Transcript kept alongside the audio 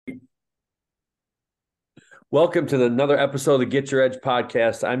Welcome to another episode of the Get Your Edge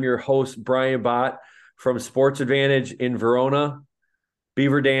podcast. I'm your host, Brian Bott from Sports Advantage in Verona,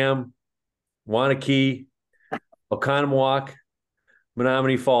 Beaver Dam, Wanakee, Oconomowoc,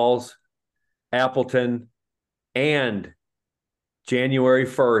 Menominee Falls, Appleton, and January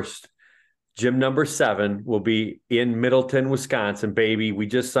 1st, gym number 7 will be in Middleton, Wisconsin, baby. We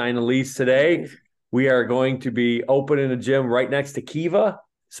just signed a lease today. We are going to be opening a gym right next to Kiva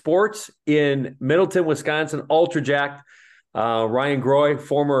Sports in Middleton, Wisconsin, ultra jacked. Ryan Groy,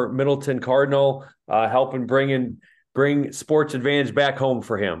 former Middleton Cardinal, helping bring Sports Advantage back home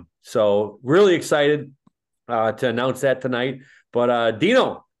for him. So really excited to announce that tonight. But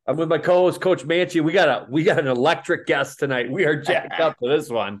Dino, I'm with my co-host Coach Manchi. We got an electric guest tonight. We are jacked up for this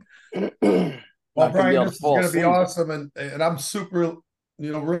one. Well, Brian, this is going to be awesome, and I'm super,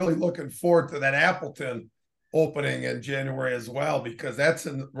 really looking forward to that Appleton opening in January as well, because that's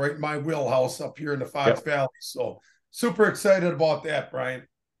right in my wheelhouse up here in the Fox Valley. So super excited about that, Brian.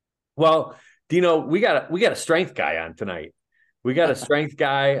 Well, Dino, we got a strength guy on tonight. We got a strength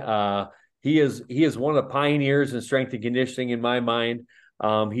guy. He is one of the pioneers in strength and conditioning in my mind.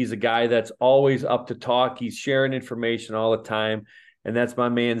 He's a guy that's always up to talk. He's sharing information all the time. And that's my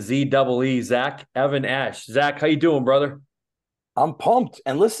man, Z-double-E, Zach Even-Esh. Zach, how you doing, brother? I'm pumped.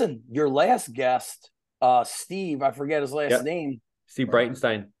 And listen, your last guest, Steve, I forget his last name. Steve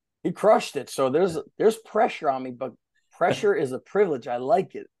Breitenstein. He crushed it. So there's pressure on me, but pressure is a privilege. I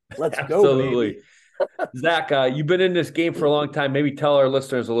like it. Let's go, baby. Zach, you've been in this game for a long time. Maybe tell our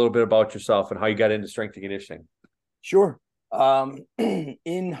listeners a little bit about yourself and how you got into strength and conditioning. Sure.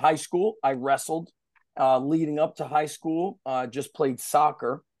 In high school, I wrestled. Leading up to high school, just played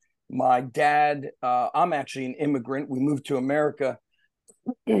soccer. My dad, I'm actually an immigrant. We moved to America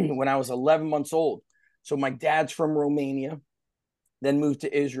when I was 11 months old. So my dad's from Romania, then moved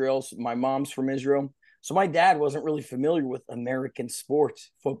to Israel. So my mom's from Israel. So my dad wasn't really familiar with American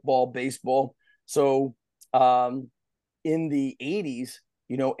sports, football, baseball. So in the 80s,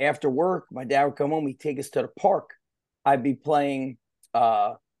 after work, my dad would come home, he'd take us to the park. I'd be playing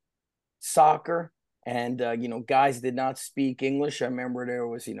soccer. And, guys did not speak English. I remember there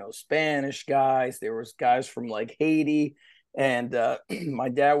was, Spanish guys. There was guys from like Haiti. And my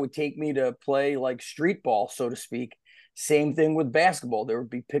dad would take me to play like street ball, so to speak. Same thing with basketball. There would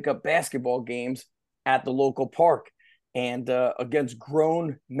be pickup basketball games at the local park and against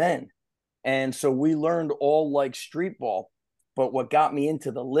grown men. And so we learned all like street ball. But what got me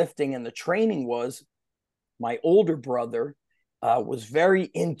into the lifting and the training was my older brother was very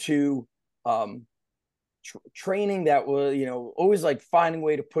into training that was, always like finding a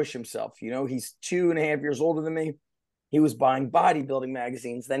way to push himself. He's 2.5 years older than me. He was buying bodybuilding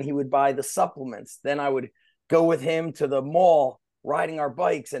magazines. Then he would buy the supplements. Then I would go with him to the mall, riding our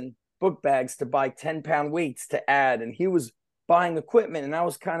bikes and book bags to buy 10-pound weights to add. And he was buying equipment. And I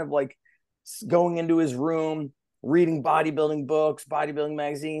was kind of like going into his room, reading bodybuilding books, bodybuilding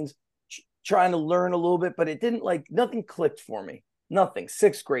magazines, trying to learn a little bit, but it didn't nothing clicked for me. Nothing.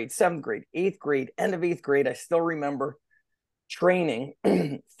 6th grade, 7th grade, 8th grade, end of 8th grade. I still remember training,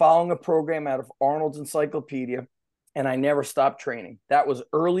 following a program out of Arnold's Encyclopedia, and I never stopped training. That was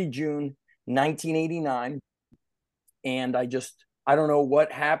early June 1989. And I don't know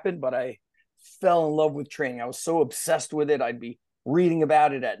what happened, but I fell in love with training. I was so obsessed with it. I'd be reading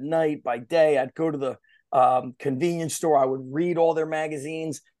about it at night, by day. I'd go to the convenience store. I would read all their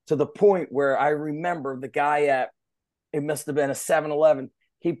magazines to the point where I remember the guy it must have been a 7-Eleven.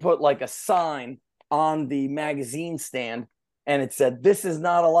 He put like a sign on the magazine stand and it said, "This is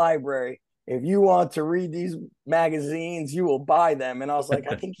not a library. If you want to read these magazines, you will buy them." And I was like,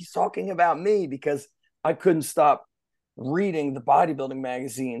 I think he's talking about me, because I couldn't stop reading the bodybuilding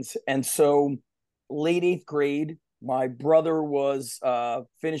magazines. And so late 8th grade, my brother was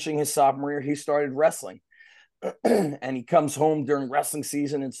finishing his sophomore year. He started wrestling. And he comes home during wrestling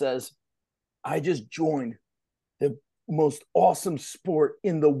season and says, "I just joined the most awesome sport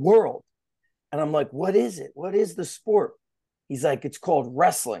in the world." And I'm like, "What is it? What is the sport?" He's like, "It's called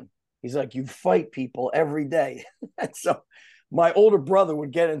wrestling." He's like, "You fight people every day." And so my older brother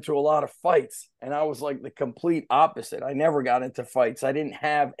would get into a lot of fights, and I was like the complete opposite. I never got into fights. I didn't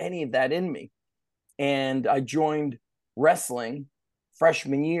have any of that in me. And I joined wrestling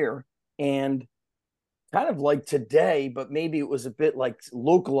freshman year, and kind of like today, but maybe it was a bit like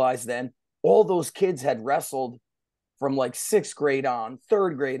localized then. All those kids had wrestled from like 6th grade on,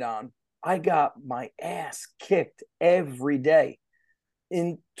 3rd grade on. I got my ass kicked every day,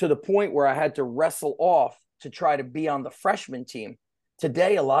 to the point where I had to wrestle off to try to be on the freshman team.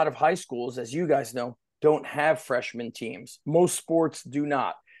 Today, a lot of high schools, as you guys know, don't have freshman teams. Most sports do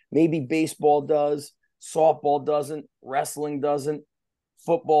not. Maybe baseball does. Softball doesn't, wrestling doesn't,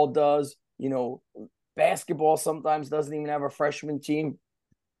 football does, basketball sometimes doesn't even have a freshman team.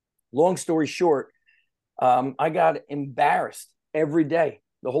 Long story short, I got embarrassed every day.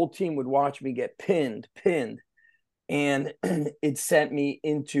 The whole team would watch me get pinned. And it sent me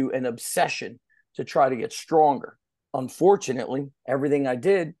into an obsession to try to get stronger. Unfortunately, everything I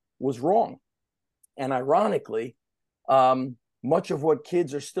did was wrong. And ironically, much of what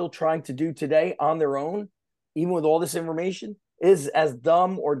kids are still trying to do today on their own, even with all this information, is as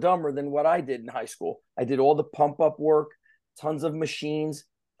dumb or dumber than what I did in high school. I did all the pump up work, tons of machines,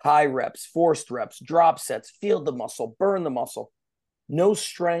 high reps, forced reps, drop sets, feel the muscle, burn the muscle. No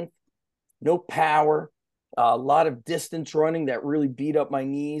strength, no power, a lot of distance running that really beat up my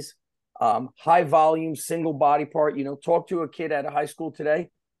knees. High volume, single body part. Talk to a kid at a high school today.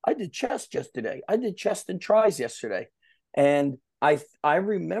 I did chest yesterday. I did chest and tris yesterday. And I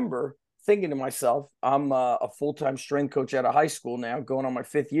remember thinking to myself, I'm a full-time strength coach at a high school now, going on my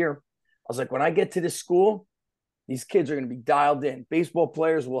 5th year. I was like, when I get to this school, these kids are going to be dialed in. Baseball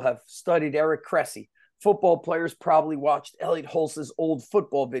players will have studied Eric Cressy. Football players probably watched Elliot Hulse's old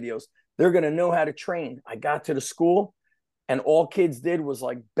football videos. They're going to know how to train. I got to the school, and all kids did was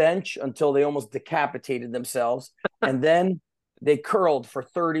like bench until they almost decapitated themselves. And then they curled for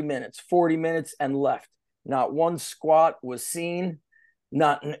 30 minutes, 40 minutes, and left. Not one squat was seen,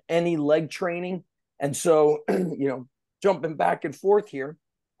 not any leg training. And so, jumping back and forth here,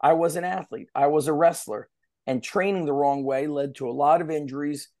 I was an athlete. I was a wrestler. And training the wrong way led to a lot of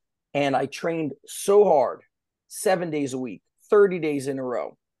injuries. And I trained so hard, 7 days a week, 30 days in a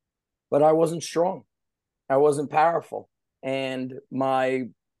row. But I wasn't strong. I wasn't powerful. And my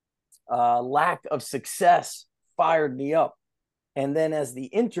lack of success fired me up. And then as the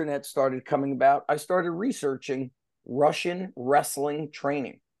internet started coming about, I started researching Russian wrestling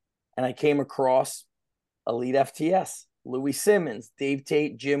training. And I came across Elite FTS, Louis Simmons, Dave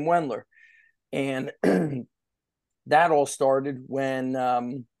Tate, Jim Wendler. And that all started when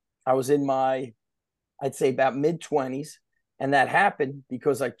I was in my, I'd say about mid-20s. And that happened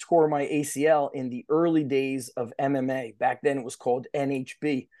because I tore my ACL in the early days of MMA. Back then it was called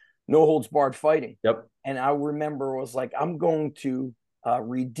NHB, no holds barred fighting. Yep. And I remember was like, I'm going to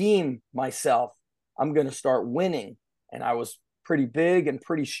redeem myself. I'm going to start winning. And I was pretty big and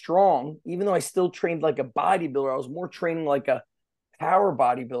pretty strong, even though I still trained like a bodybuilder. I was more training like a power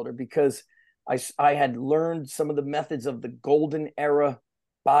bodybuilder because I had learned some of the methods of the golden era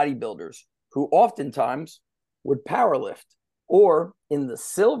bodybuilders who oftentimes would power lift. Or in the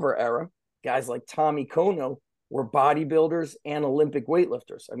silver era, guys like Tommy Kono were bodybuilders and Olympic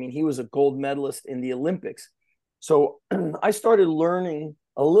weightlifters. I mean, he was a gold medalist in the Olympics. So I started learning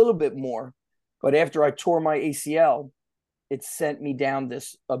a little bit more. But after I tore my ACL, it sent me down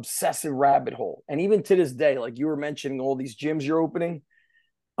this obsessive rabbit hole. And even to this day, like you were mentioning all these gyms you're opening,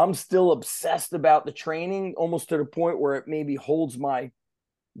 I'm still obsessed about the training, almost to the point where it maybe holds my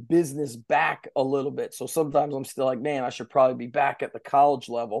business back a little bit. So sometimes I'm still like, man, I should probably be back at the college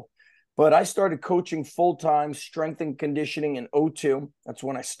level. But I started coaching full-time strength and conditioning in 2002. That's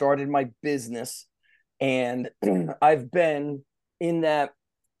when I started my business. And I've been in that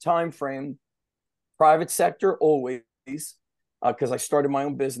time frame, private sector always, because I started my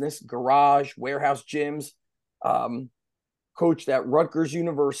own business, garage, warehouse gyms, coached at Rutgers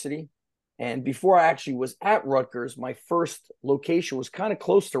University. And before I actually was at Rutgers, my first location was kind of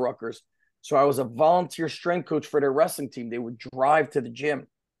close to Rutgers. So I was a volunteer strength coach for their wrestling team. They would drive to the gym.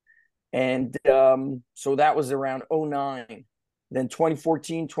 And so that was around 2009. Then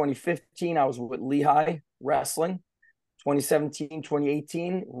 2014, 2015, I was with Lehigh Wrestling. 2017,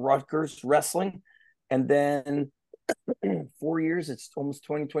 2018, Rutgers Wrestling. And then 4 years, it's almost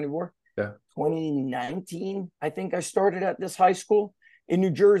 2024. Yeah. 2019, I think I started at this high school. In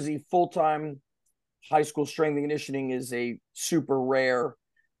New Jersey, full-time high school strength and conditioning is a super rare.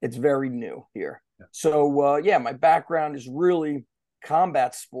 It's very new here. Yeah. So, my background is really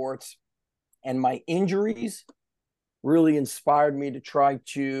combat sports, and my injuries really inspired me to try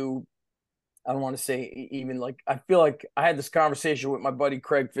to, I don't want to say even like, I feel like I had this conversation with my buddy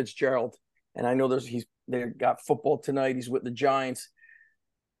Craig Fitzgerald, and I know they got football tonight. He's with the Giants.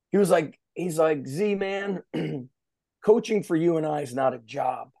 He's like, Z, man, coaching for you and I is not a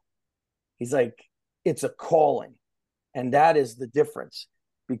job. He's like, it's a calling. And that is the difference,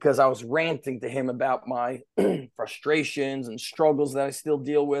 because I was ranting to him about my frustrations and struggles that I still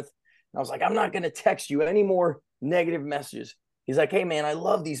deal with. And I was like, I'm not going to text you any more negative messages. He's like, hey, man, I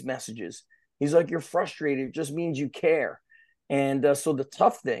love these messages. He's like, you're frustrated. It just means you care. And so the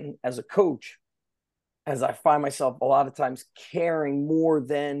tough thing as a coach, as I find myself a lot of times caring more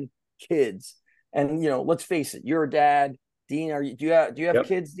than kids, And, let's face it, you're a dad. Dean, do you have Yep.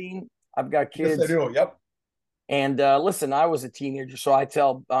 kids, Dean? I've got kids. Yes, I do. Yep. And listen, I was a teenager, so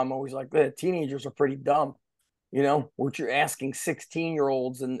I'm always like, teenagers are pretty dumb. What you're asking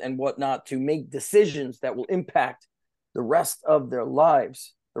 16-year-olds and whatnot to make decisions that will impact the rest of their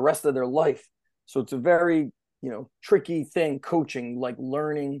lives, the rest of their life. So it's a very, tricky thing, coaching, like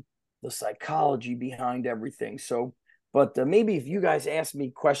learning the psychology behind everything. So, but maybe if you guys ask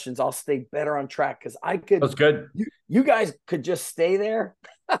me questions, I'll stay better on track, because I could. That's good. You guys could just stay there,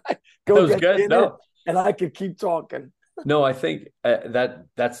 Go get good. dinner, no. And I could keep talking. No, I think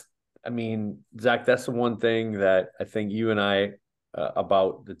that's. I mean, Zach, that's the one thing that I think you and I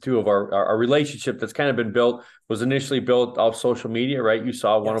about the two of our relationship that's kind of been built, was initially built off social media, right? You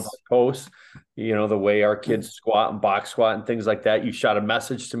saw one of our posts, the way our kids squat and box squat and things like that. You shot a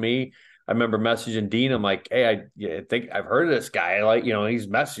message to me. I remember messaging Dean. I'm like, hey, I think I've heard of this guy. He's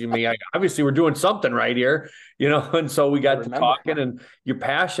messaging me. Obviously, we're doing something right here, and so we got to talking. And your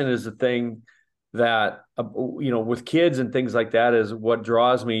passion is the thing that, with kids and things like that, is what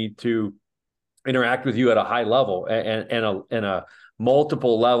draws me to interact with you at a high level and a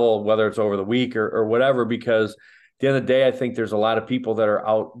multiple level, whether it's over the week or whatever, because at the end of the day, I think there's a lot of people that are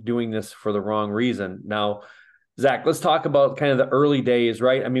out doing this for the wrong reason. Now, Zach, let's talk about kind of the early days,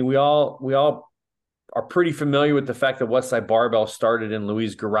 right? I mean, we all are pretty familiar with the fact that Westside Barbell started in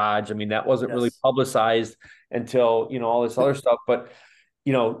Louis' garage. I mean, that wasn't really publicized until, all this other stuff. But,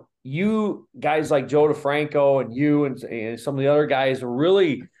 you guys like Joe DeFranco and you and some of the other guys are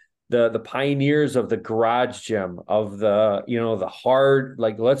really the pioneers of the garage gym, of the, the hard,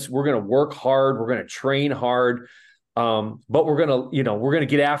 like, we're going to work hard. We're going to train hard. But we're going to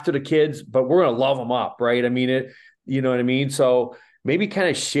get after the kids, but we're going to love them up. Right. I mean, you know what I mean? So maybe kind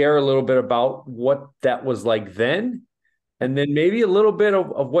of share a little bit about what that was like then, and then maybe a little bit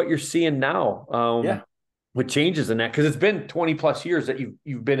of what you're seeing now. With changes in that, because it's been 20 plus years that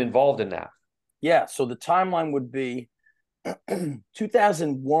you've been involved in that. Yeah. So the timeline would be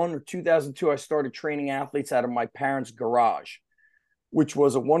 2001 or 2002. I started training athletes out of my parents' garage, which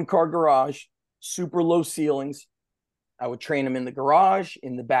was a 1-car garage, super low ceilings. I would train them in the garage,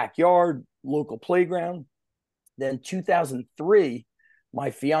 in the backyard, local playground. Then 2003, my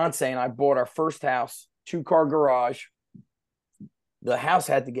fiance and I bought our first house, 2-car garage. The house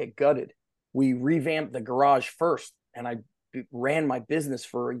had to get gutted. We revamped the garage first, and I ran my business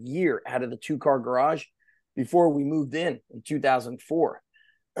for a year out of the 2-car garage before we moved in 2004.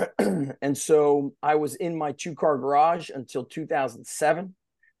 And so I was in my 2-car garage until 2007.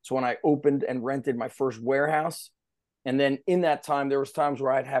 It's when I opened and rented my first warehouse. And then in that time, there was times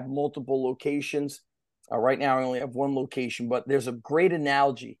where I'd have multiple locations. Right now, I only have one location, but there's a great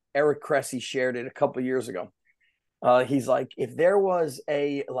analogy. Eric Cressy shared it a couple of years ago. He's like, if there was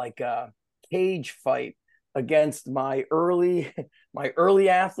a cage fight against my early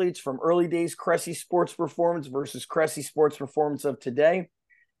athletes from early days Cressy Sports Performance versus Cressy Sports Performance of today,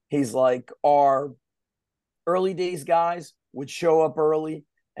 he's like, our early days guys would show up early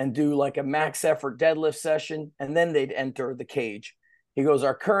and do like a max effort deadlift session, and then they'd enter the cage. He goes,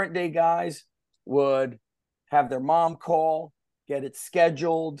 our current day guys would have their mom call, get it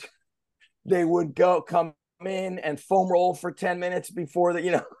scheduled. They would come in and foam roll for 10 minutes before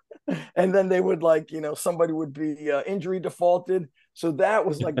the, and then they would somebody would be injury defaulted. So that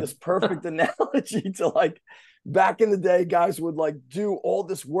was like this perfect analogy to like back in the day, guys would like do all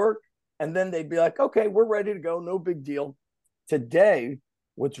this work and then they'd be like, okay, we're ready to go. No big deal. Today,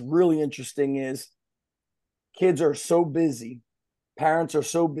 what's really interesting is kids are so busy. Parents are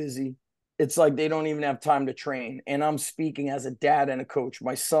so busy. It's like they don't even have time to train. And I'm speaking as a dad and a coach.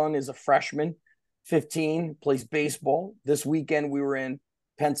 My son is a freshman, 15, plays baseball. This weekend we were in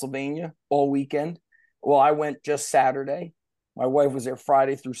Pennsylvania all weekend. Well, I went just Saturday. My wife was there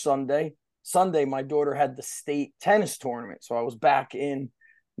Friday through Sunday. Sunday, my daughter had the state tennis tournament. So I was back in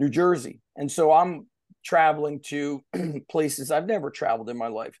New Jersey. And so I'm traveling to places I've never traveled in my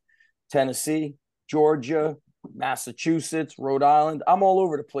life. Tennessee, Georgia, Massachusetts, Rhode Island. I'm all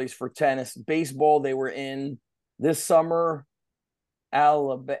over the place for tennis. Baseball, they were in this summer.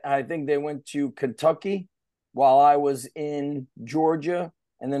 Alabama, I think they went to Kentucky while I was in Georgia.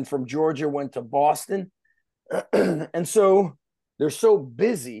 And then from Georgia went to Boston. And so they're so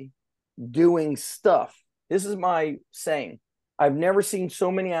busy doing stuff. This is my saying. I've never seen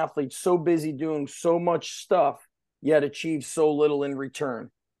so many athletes so busy doing so much stuff, yet achieve so little in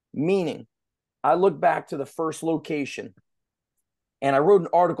return. Meaning, I look back to the first location, and I wrote an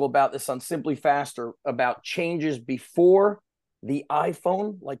article about this on Simply Faster about changes before the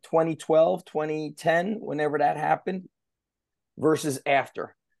iPhone, like 2012, 2010, whenever that happened, versus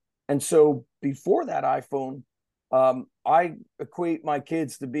after. And so before that iPhone, I equate my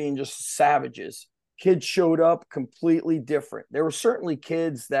kids to being just savages. Kids showed up completely different. There were certainly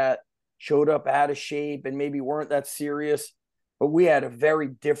kids that showed up out of shape and maybe weren't that serious, but we had a very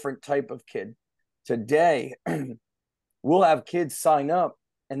different type of kid. Today, we'll have kids sign up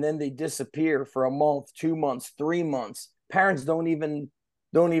and then they disappear for a month, 2 months, 3 months. Parents don't even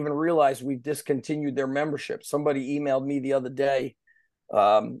realize we've discontinued their membership. Somebody emailed me the other day,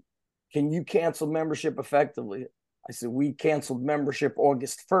 can you cancel membership effectively? I said, we canceled membership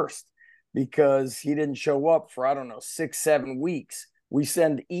August 1st because he didn't show up for, I don't know, 6-7 weeks. We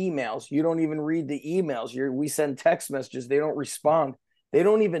send emails. You don't even read the emails. We send text messages. They don't respond. They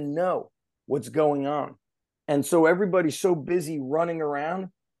don't even know what's going on. And so everybody's so busy running around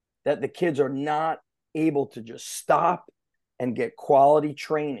that the kids are not able to just stop and get quality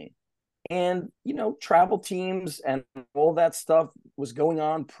training. And, you know, travel teams and all that stuff was going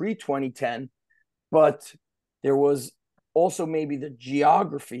on pre-2010, but there was also maybe the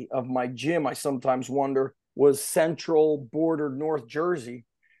geography of my gym, I sometimes wonder, was central bordered North Jersey,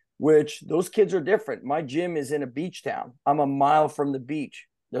 which those kids are different. My gym is in a beach town. I'm a mile from the beach.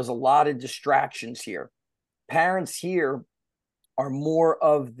 There's a lot of distractions here. Parents here are more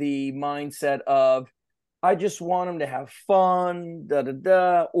of the mindset of, I just want them to have fun,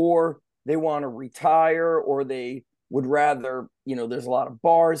 or they want to retire, or they would rather, you know, there's a lot of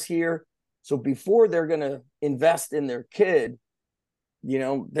bars here. So before they're going to invest in their kid, you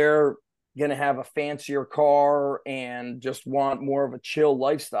know, they're going to have a fancier car and just want more of a chill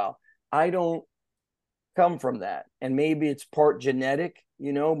lifestyle. I don't come from that. And maybe it's part genetic,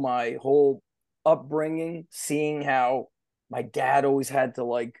 you know, my whole upbringing, seeing how my dad always had to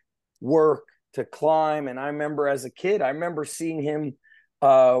like work to climb. And I remember as a kid, I remember seeing him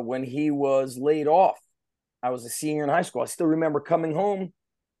when he was laid off. I was a senior in high school. I still remember coming home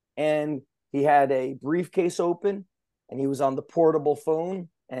and he had a briefcase open and he was on the portable phone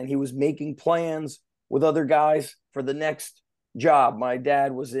and he was making plans with other guys for the next job. My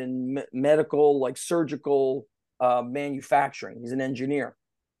dad was in medical, like surgical manufacturing. He's an engineer.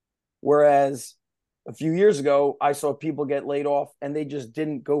 Whereas a few years ago, I saw people get laid off and they just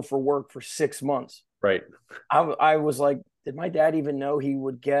didn't go for work for 6 months. Right. I was like, did my dad even know he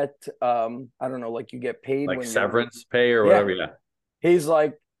would get, I don't know, like you get paid like when severance pay or whatever. Yeah. He's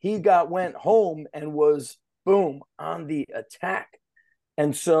like, went home and was boom on the attack.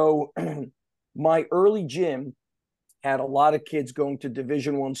 And so my early gym had a lot of kids going to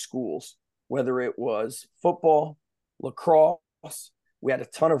Division I schools, whether it was football, lacrosse. We had a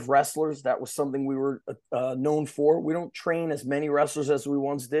ton of wrestlers. That was something we were known for. We don't train as many wrestlers as we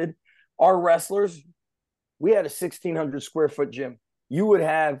once did. Our wrestlers, we had a 1,600 square foot gym. You would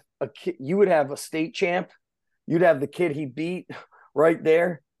have a state champ. You'd have the kid he beat right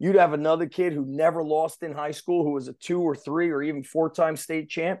there. You'd have another kid who never lost in high school, who was a 2 or 3 or even 4-time state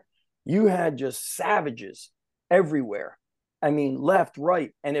champ. You had just savages everywhere. I mean, left,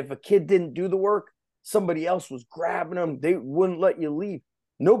 right. And if a kid didn't do the work, somebody else was grabbing them. They wouldn't let you leave.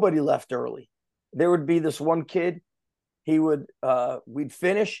 Nobody left early. There would be this one kid. We'd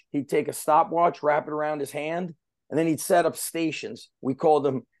finish. He'd take a stopwatch, wrap it around his hand, and then he'd set up stations. We called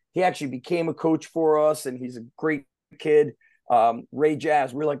him. He actually became a coach for us, and he's a great kid. Ray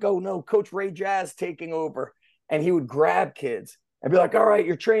Jazz. We're like, oh no, Coach Ray Jazz taking over. And he would grab kids and be like, all right,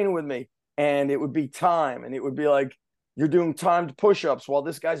 you're training with me. And it would be time. And it would be like, you're doing timed push-ups while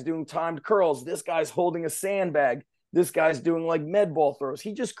this guy's doing timed curls. This guy's holding a sandbag. This guy's doing like med ball throws.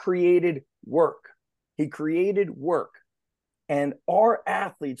 He just created work. He created work. And our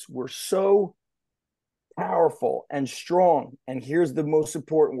athletes were so powerful and strong. And here's the most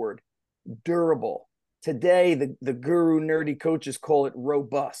important word, durable. Today, the guru nerdy coaches call it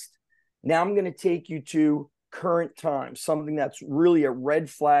robust. Now I'm going to take you to current times, something that's really a red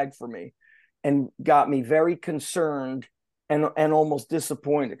flag for me and got me very concerned and almost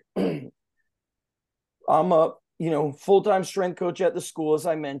disappointed. I'm a full-time strength coach at the school, as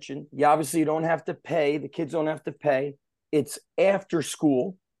I mentioned. You obviously don't have to pay. The kids don't have to pay. It's after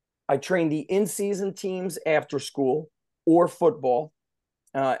school. I train the in-season teams after school or football.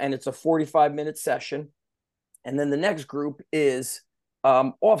 And it's a 45-minute session. And then the next group is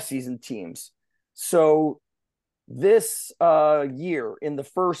off-season teams. So this year, in the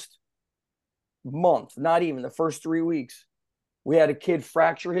first month, not even the first 3 weeks, we had a kid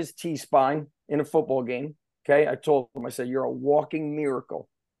fracture his T-spine in a football game. Okay, I told him, I said, you're a walking miracle.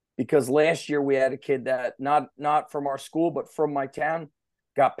 Because last year we had a kid that, not from our school, but from my town,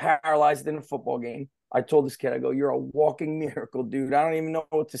 got paralyzed in a football game. I told this kid, I go, you're a walking miracle, dude. I don't even know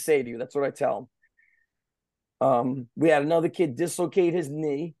what to say to you. That's what I tell him. We had another kid dislocate his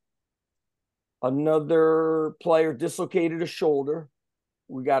knee. Another player dislocated a shoulder.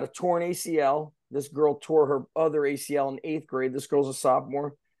 We got a torn ACL. This girl tore her other ACL in 8th grade. This girl's a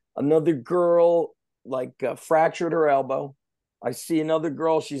sophomore. Another girl fractured her elbow. I see another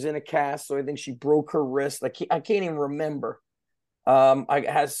girl. She's in a cast, so I think she broke her wrist. I can't even remember. I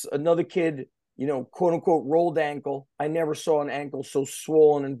has another kid, quote unquote, rolled ankle. I never saw an ankle so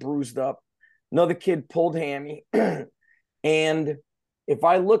swollen and bruised up. Another kid pulled hammy. And if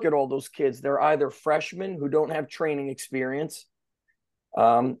I look at all those kids, they're either freshmen who don't have training experience,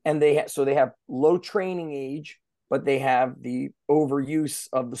 and they have low training age, but they have the overuse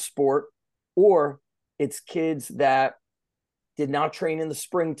of the sport, or it's kids that did not train in the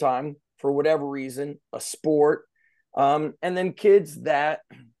springtime for whatever reason, a sport, and then kids that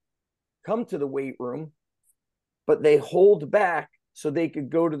come to the weight room, but they hold back so they could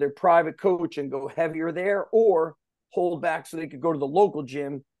go to their private coach and go heavier there, or hold back so they could go to the local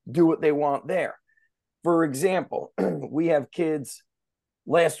gym, do what they want there. For example, we have kids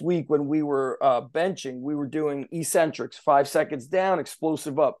last week when we were benching, we were doing eccentrics, 5 seconds down,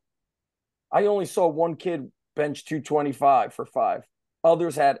 explosive up. I only saw one kid bench 225 for 5.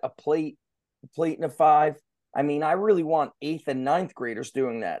 Others had a plate and a 5. I mean, I really want 8th and 9th graders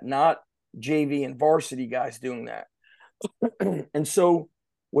doing that, not JV and varsity guys doing that. And so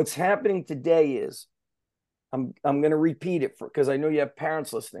what's happening today is, I'm going to repeat it because I know you have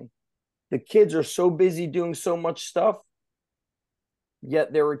parents listening. The kids are so busy doing so much stuff,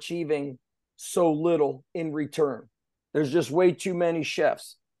 yet they're achieving so little in return. There's just way too many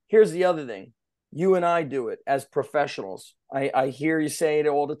chefs. Here's the other thing. You and I do it as professionals. I hear you say it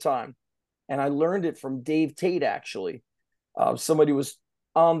all the time. And I learned it from Dave Tate, actually. Somebody was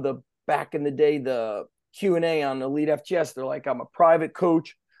on back in the day, the Q&A on Elite FTS. They're like, I'm a private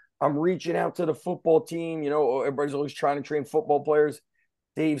coach. I'm reaching out to the football team. Everybody's always trying to train football players.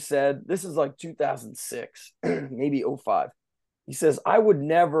 Dave said, this is like 2006, maybe 05. He says, I would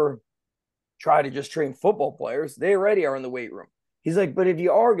never try to just train football players. They already are in the weight room. He's like, but if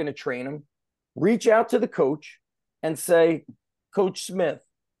you are going to train them, reach out to the coach and say, Coach Smith,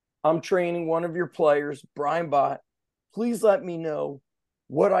 I'm training one of your players, Brian Bott. Please let me know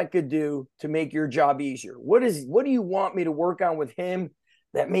what I could do to make your job easier. What do you want me to work on with him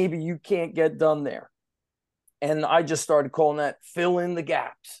that maybe you can't get done there? And I just started calling that fill in the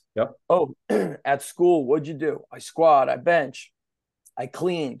gaps. Yep. Oh, at school, what'd you do? I squat, I bench, I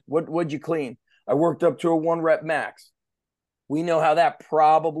cleaned. What'd you clean? I worked up to a 1 rep max. We know how that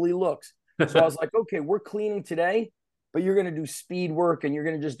probably looks. So I was like, okay, we're cleaning today, but you're going to do speed work and you're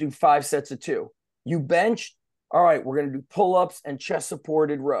going to just do 5 sets of 2. You benched. All right, we're going to do pull-ups and chest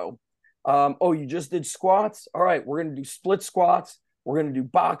supported row. You just did squats. All right, we're going to do split squats. We're going to do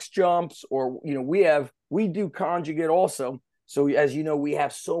box jumps, or, we do conjugate also. So as you know, we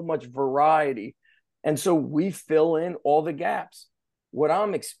have so much variety. And so we fill in all the gaps. What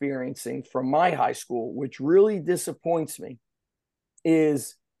I'm experiencing from my high school, which really disappoints me,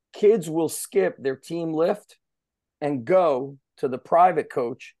 is kids will skip their team lift and go to the private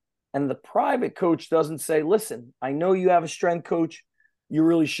coach. And the private coach doesn't say, listen, I know you have a strength coach. You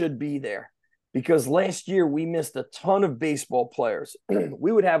really should be there. Because last year we missed a ton of baseball players.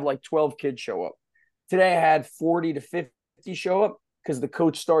 We would have like 12 kids show up. Today I had 40 to 50 show up because the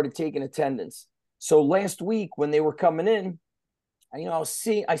coach started taking attendance. So last week when they were coming in, I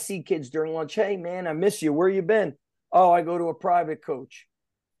see kids during lunch. Hey, man, I miss you. Where you been? Oh, I go to a private coach.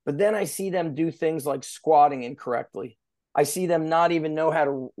 But then I see them do things like squatting incorrectly. I see them not even know how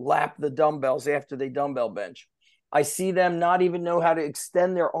to lap the dumbbells after they dumbbell bench. I see them not even know how to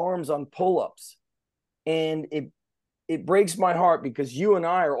extend their arms on pull-ups. And it breaks my heart because you and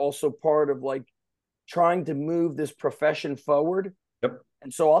I are also part of like trying to move this profession forward. Yep.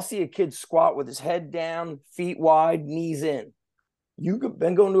 And so I'll see a kid squat with his head down, feet wide, knees in. You've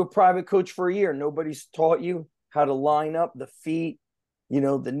been going to a private coach for a year. Nobody's taught you how to line up the feet,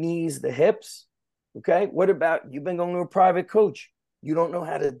 the knees, the hips. Okay. What about you've been going to a private coach? You don't know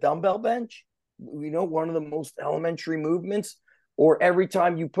how to dumbbell bench? One of the most elementary movements, or every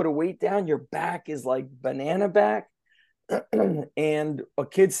time you put a weight down, your back is like banana back. And a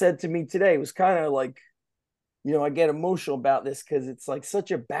kid said to me today, it was kind of like, I get emotional about this because it's like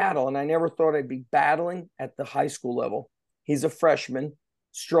such a battle. And I never thought I'd be battling at the high school level. He's a freshman,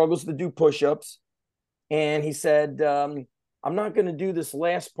 struggles to do push-ups. And he said, I'm not going to do this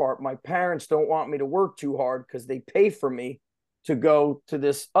last part. My parents don't want me to work too hard because they pay for me to go to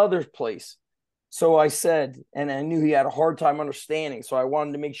this other place. So I said, and I knew he had a hard time understanding, so I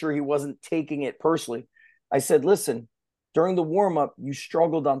wanted to make sure he wasn't taking it personally. I said, listen, during the warm-up, you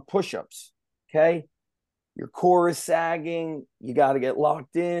struggled on push-ups, okay? Your core is sagging. You got to get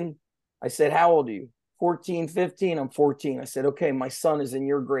locked in. I said, how old are you? 14, 15. I'm 14. I said, okay, my son is in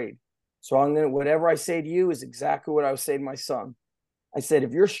your grade. So whatever I say to you is exactly what I would say to my son. I said,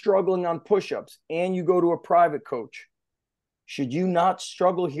 if you're struggling on push-ups and you go to a private coach, should you not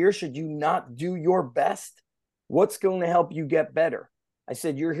struggle here? Should you not do your best? What's going to help you get better? I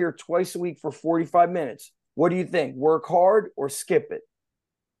said, you're here twice a week for 45 minutes. What do you think? Work hard or skip it?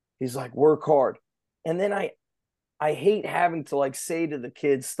 He's like, work hard. And then I hate having to like say to the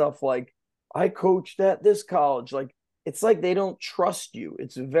kids stuff like, I coached at this college. Like, it's like they don't trust you.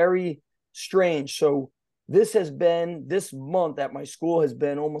 It's very strange. So this month at my school has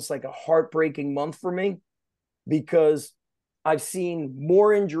been almost like a heartbreaking month for me, because I've seen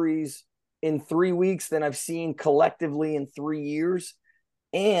more injuries in 3 weeks than I've seen collectively in 3 years.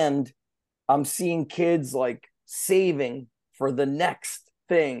 And I'm seeing kids like saving for the next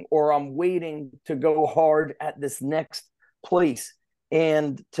thing, or I'm waiting to go hard at this next place.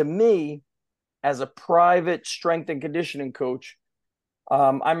 And to me, as a private strength and conditioning coach,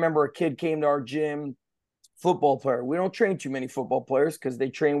 I remember a kid came to our gym, football player. We don't train too many football players because they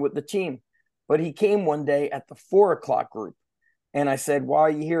train with the team. But he came one day at the 4:00 group. And I said, why are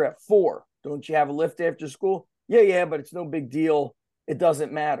you here at 4? Don't you have a lift after school? Yeah, but it's no big deal. It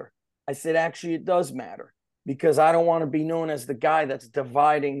doesn't matter. I said, actually, it does matter, because I don't want to be known as the guy that's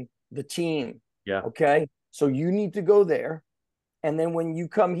dividing the team. Yeah. Okay. So you need to go there. And then when you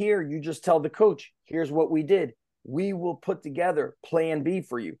come here, you just tell the coach, here's what we did. We will put together plan B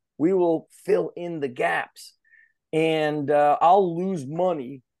for you. We will fill in the gaps. And I'll lose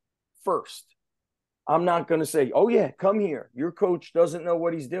money first. I'm not going to say, oh, yeah, come here. Your coach doesn't know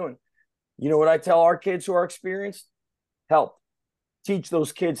what he's doing. You know what I tell our kids who are experienced? Help. Teach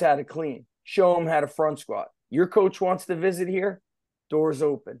those kids how to clean. Show them how to front squat. Your coach wants to visit here, doors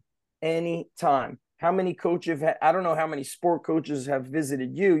open anytime. How many coaches I don't know how many sport coaches have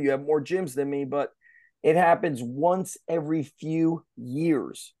visited you. You have more gyms than me, but it happens once every few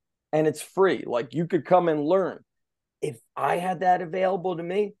years, and it's free. Like, you could come and learn. If I had that available to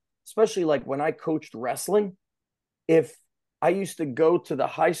me, especially like when I coached wrestling, if I used to go to the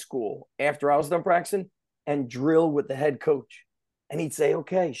high school after I was done practicing and drill with the head coach, and he'd say,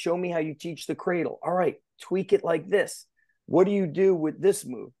 okay, show me how you teach the cradle. All right, tweak it like this. What do you do with this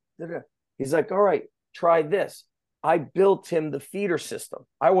move? He's like, all right, try this. I built him the feeder system.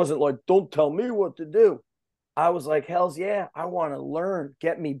 I wasn't like, don't tell me what to do. I was like, hells yeah, I want to learn,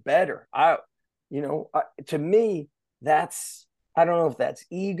 get me better. To me, I don't know if that's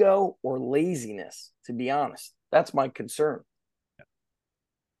ego or laziness, to be honest. That's my concern.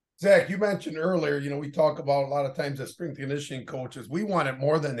 Zach, you mentioned earlier, we talk about a lot of times as strength conditioning coaches, we want it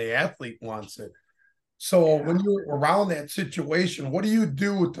more than the athlete wants it. So when you're around that situation, what do you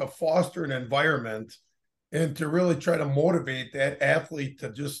do to foster an environment and to really try to motivate that athlete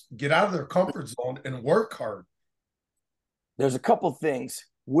to just get out of their comfort zone and work hard? There's a couple things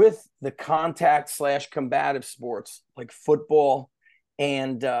with the contact/combative sports like football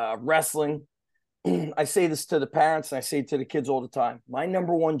and wrestling. I say this to the parents and I say it to the kids all the time. My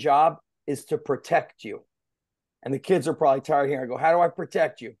number one job is to protect you. And the kids are probably tired here. I go, how do I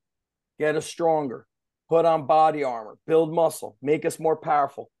protect you? Get us stronger. Put on body armor, build muscle, make us more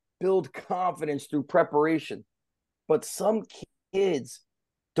powerful, build confidence through preparation. But some kids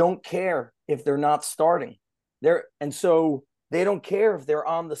don't care if they're not starting. So they don't care if they're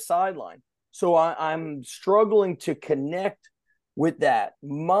on the sideline. So I'm struggling to connect with that.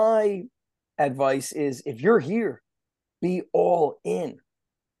 My advice is, if you're here, be all in.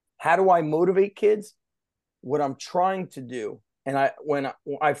 How do I motivate kids? What I'm trying to do, and when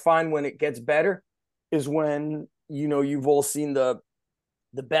I find when it gets better, is when, you've all seen the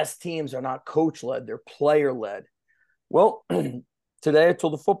best teams are not coach led, they're player led. Well, today I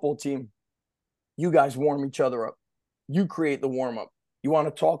told the football team, you guys warm each other up. You create the warm up. You want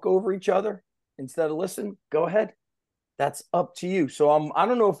to talk over each other instead of listen? Go ahead. That's up to you. So I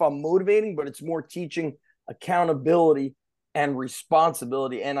don't know if I'm motivating, but it's more teaching accountability and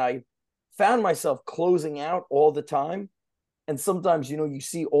responsibility. And I found myself closing out all the time. And sometimes, you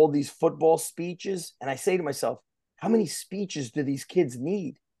see all these football speeches, and I say to myself, how many speeches do these kids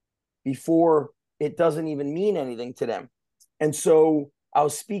need before it doesn't even mean anything to them? And so I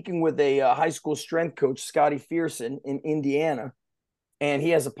was speaking with a high school strength coach, Scotty Fearson in Indiana, and he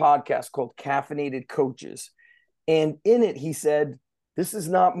has a podcast called Caffeinated Coaches. And in it, he said, this is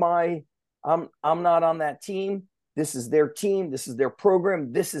not I'm not on that team. This is their team. This is their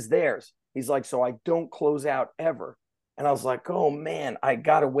program. This is theirs. He's like, so I don't close out ever. And I was like, oh man, I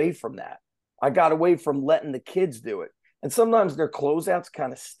got away from that. I got away from letting the kids do it. And sometimes their closeouts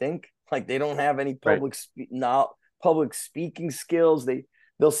kind of stink. Like, they don't have any public speaking skills. They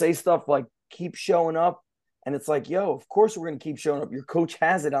they'll say stuff like, keep showing up. And it's like, yo, of course we're going to keep showing up. Your coach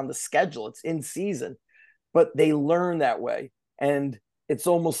has it on the schedule. It's in season. But they learn that way. And it's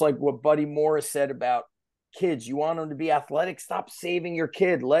almost like what Buddy Morris said about kids. You want them to be athletic? Stop saving your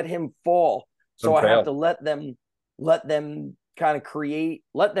kid. Let him fall. So I have to let them kind of create,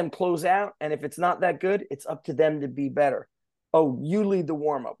 let them close out. And if it's not that good, it's up to them to be better. Oh, you lead the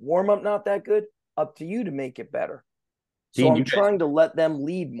warm-up. Warm-up not that good? Up to you to make it better. So Dean, I'm trying to let them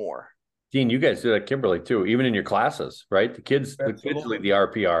lead more. Dean, you guys do that, Kimberly, too, even in your classes, right? The kids lead the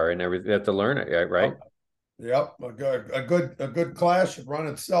RPR and everything. They have to learn it, right? Yep. A good class should run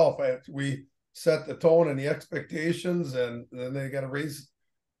itself. We set the tone and the expectations, and then they got to raise.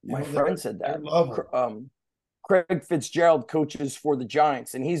 My friend said that. Craig Fitzgerald coaches for the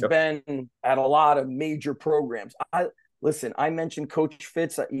Giants, and he's been at a lot of major programs. I mentioned Coach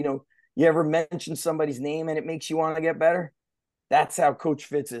Fitz. You ever mention somebody's name and it makes you want to get better? That's how Coach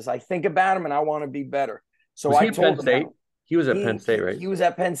Fitz is. I think about him and I want to be better. So I told him State? He was at Penn State, right? He was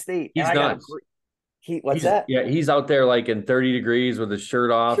at Penn State. He's nuts. What's that? Yeah, he's out there like in 30 degrees with his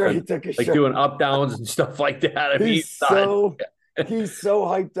shirt off, sure, and he took his like shirt. doing up downs and stuff like that. He's so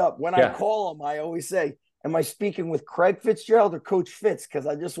hyped up. When I call him, I always say, am I speaking with Craig Fitzgerald or Coach Fitz? Because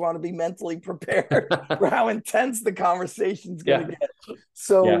I just want to be mentally prepared for how intense the conversation's going to get.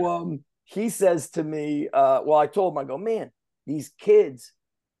 So he says to me, I told him, I go, man, these kids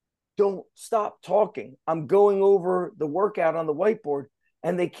don't stop talking. I'm going over the workout on the whiteboard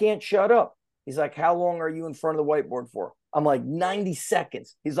and they can't shut up. He's like, how long are you in front of the whiteboard for? I'm like, 90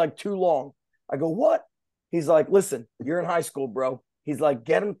 seconds. He's like, too long. I go, what? He's like, listen, you're in high school, bro. He's like,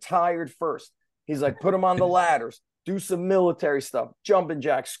 get them tired first. He's like, put them on the ladders, do some military stuff, jumping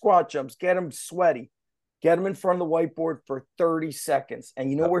jacks, squat jumps, get them sweaty, get them in front of the whiteboard for 30 seconds. And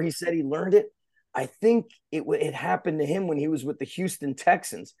you know where he said he learned it? I think it happened to him when he was with the Houston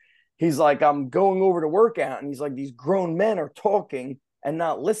Texans. He's like, I'm going over to work out, and he's like, these grown men are talking and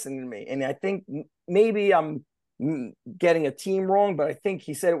not listening to me. And I think maybe I'm getting a team wrong, but I think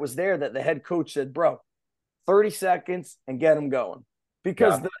he said it was there that the head coach said, bro, 30 seconds and get them going.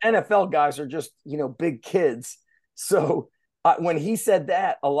 Because the NFL guys are just, big kids. So when he said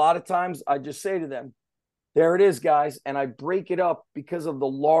that, a lot of times I just say to them, there it is, guys. And I break it up because of the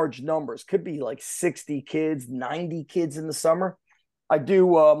large numbers. Could be like 60 kids, 90 kids in the summer. I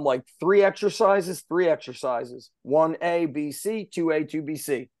do like 3 exercises. 1A, B, C, 2A, 2B,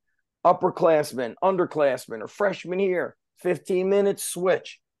 C. Upperclassmen, underclassmen, or freshmen here. 15 minutes,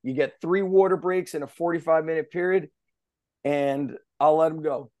 switch. You get 3 water breaks in a 45-minute period, and I'll let them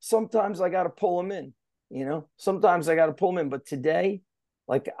go. Sometimes I got to pull them in, But today,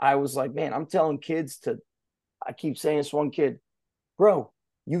 I was like, man, I'm telling kids I keep saying this one kid, bro,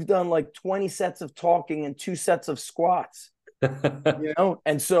 you've done like 20 sets of talking and 2 sets of squats,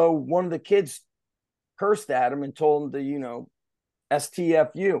 And so one of the kids cursed at him and told him to,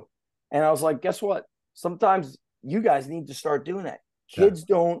 STFU. And I was like, guess what? Sometimes you guys need to start doing that. Kids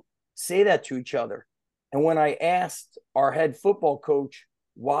don't say that to each other. And when I asked our head football coach,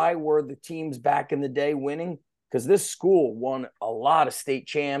 why were the teams back in the day winning? Because this school won a lot of state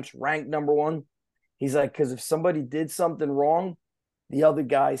champs, ranked number 1. He's like, because if somebody did something wrong, the other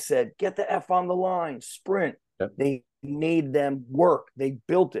guy said, get the F on the line, sprint. Yep. They made them work. They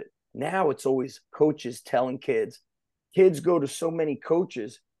built it. Now it's always coaches telling kids. Kids go to so many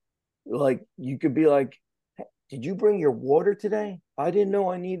coaches. Like, you could be like, hey, did you bring your water today? I didn't know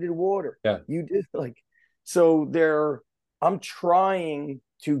I needed water. Yeah. You did. So I'm trying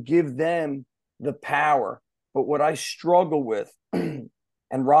to give them the power. But what I struggle with, and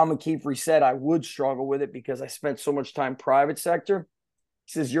Ron McKeefery said I would struggle with it because I spent so much time private sector.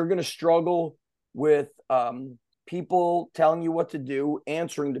 He says, you're going to struggle with people telling you what to do,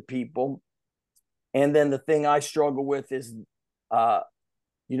 answering to people. And then the thing I struggle with is,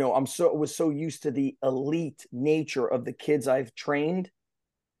 was so used to the elite nature of the kids I've trained.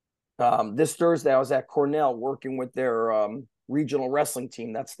 This Thursday, I was at Cornell working with their regional wrestling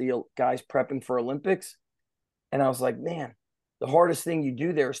team. That's the guys prepping for Olympics. And I was like, man, the hardest thing you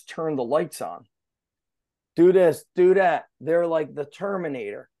do there is turn the lights on. Do this, do that. They're like the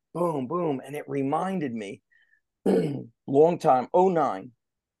Terminator. Boom, boom. And it reminded me, long time, 2009,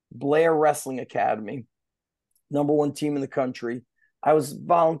 Blair Wrestling Academy, #1 team in the country. I was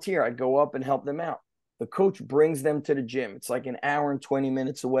volunteer. I'd go up and help them out. The coach brings them to the gym. It's like an hour and 20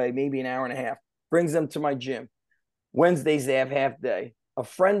 minutes away, maybe an hour and a half. Brings them to my gym. Wednesdays, they have half day. A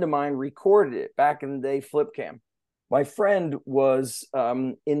friend of mine recorded it back in the day, flip cam. My friend was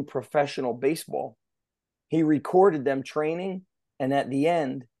in professional baseball. He recorded them training, and at the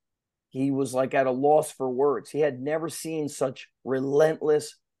end, he was like at a loss for words. He had never seen such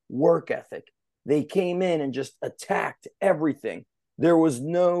relentless work ethic. They came in and just attacked everything. There was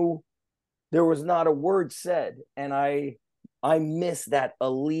not a word said. And I miss that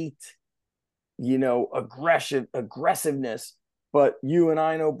elite, aggressiveness. But you and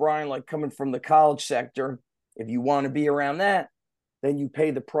I know, Brian, like coming from the college sector, if you want to be around that, then you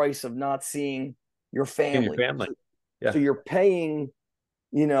pay the price of not seeing your family. Yeah. So you're paying,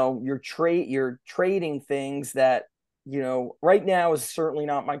 you're trading things that, right now is certainly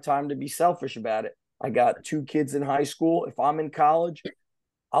not my time to be selfish about it. I got 2 kids in high school. If I'm in college,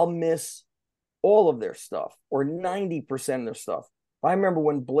 I'll miss all of their stuff or 90% of their stuff. I remember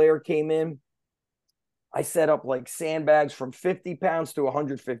when Blair came in, I set up like sandbags from 50 pounds to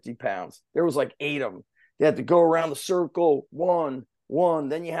 150 pounds. There was like 8 of them. They had to go around the circle, one.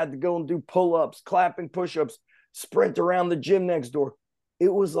 Then you had to go and do pull-ups, clapping push-ups, sprint around the gym next door.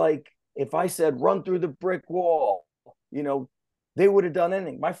 It was like if I said run through the brick wall, they would have done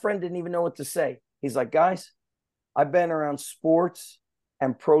anything. My friend didn't even know what to say. He's like, guys, I've been around sports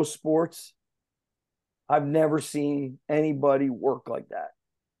and pro sports. I've never seen anybody work like that.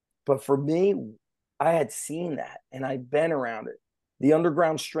 But for me, I had seen that and I'd been around it. The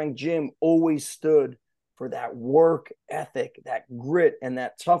underground strength gym always stood for that work ethic, that grit, and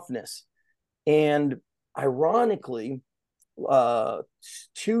that toughness. And ironically,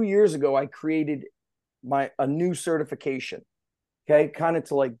 2 years ago, I created a new certification, okay, kind of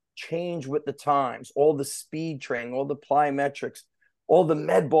to like change with the times, all the speed training, all the plyometrics, all the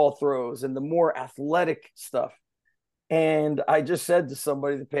med ball throws, and the more athletic stuff. And I just said to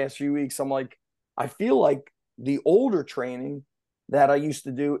somebody the past few weeks, I'm like, I feel like the older training that I used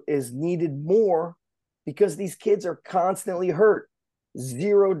to do is needed more because these kids are constantly hurt.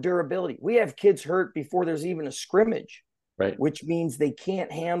 Zero durability. We have kids hurt before there's even a scrimmage, right? Which means they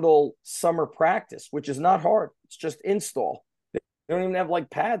can't handle summer practice, which is not hard. It's just install. They don't even have like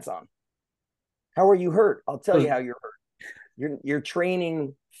pads on. How are you hurt? I'll tell you how you're hurt. You're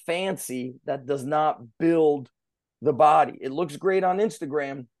training fancy that does not build the body. It looks great on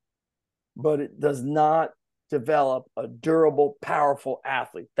Instagram, but it does not develop a durable, powerful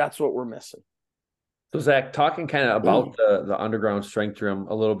athlete. That's what we're missing. So Zach, talking kind of about the underground strength room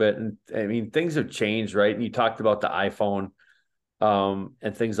a little bit, and I mean things have changed, right? And you talked about the iPhone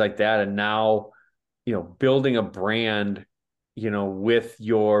and things like that, and now building a brand, with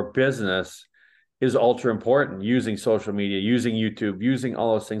your business is ultra important. Using social media, using YouTube, using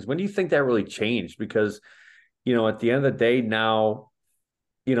all those things. When do you think that really changed? Because at the end of the day now,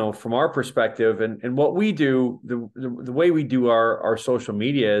 from our perspective and what we do, the way we do our social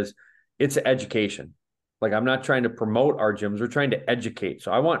media is it's education. Like, I'm not trying to promote our gyms. We're trying to educate.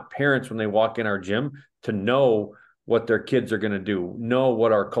 So I want parents when they walk in our gym to know what their kids are going to do, know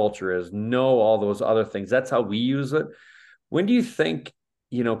what our culture is, know all those other things. That's how we use it. When do you think,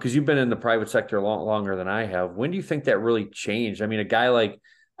 because you've been in the private sector longer than I have, when do you think that really changed? I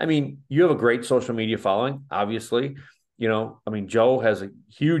mean, you have a great social media following, obviously. Joe has a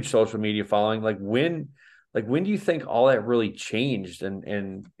huge social media following. When do you think all that really changed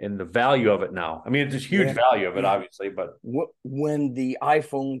and the value of it now? I mean, it's a huge value of it, obviously, but when the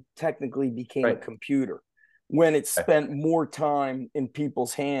iPhone technically became a computer, when it spent more time in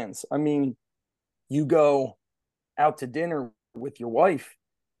people's hands. I mean, you go out to dinner with your wife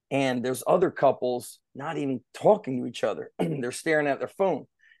and there's other couples not even talking to each other. They're staring at their phone.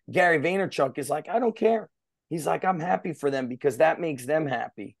 Gary Vaynerchuk is like, I don't care. He's like, I'm happy for them because that makes them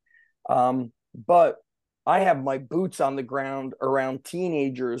happy. But I have my boots on the ground around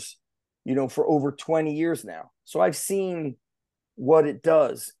teenagers, for over 20 years now. So I've seen what it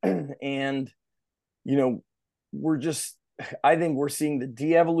does. And, I think we're seeing the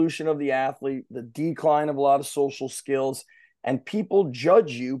de-evolution of the athlete, the decline of a lot of social skills, and people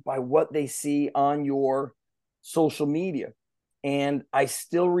judge you by what they see on your social media. And I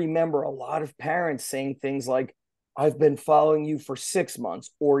still remember a lot of parents saying things like, I've been following you for 6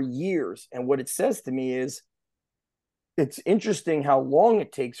 months or years. And what it says to me is, it's interesting how long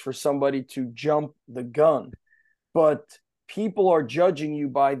it takes for somebody to jump the gun, but people are judging you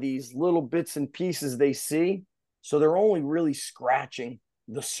by these little bits and pieces they see. So they're only really scratching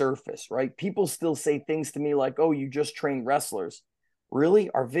the surface, right? People still say things to me like, oh, you just train wrestlers.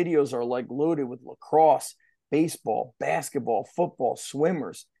 Really? Our videos are like loaded with lacrosse, baseball, basketball, football,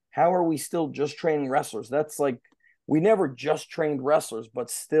 swimmers. How are we still just training wrestlers? That's like, we never just trained wrestlers,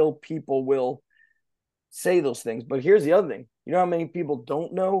 but still people will say those things. But here's the other thing. You know how many people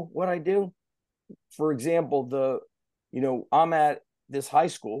don't know what I do? For example, I'm at this high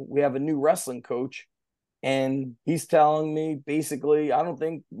school. We have a new wrestling coach. And he's telling me basically, I don't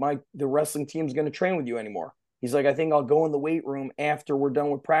think the wrestling team's going to train with you anymore. He's like, I think I'll go in the weight room after we're done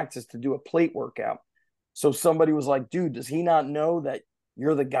with practice to do a plate workout. So somebody was like, dude, does he not know that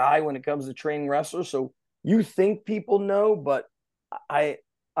you're the guy when it comes to training wrestlers? So you think people know, but I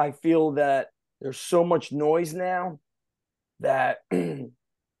I feel that there's so much noise now that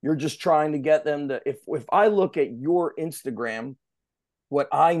you're just trying to get them to, if I look at your Instagram, what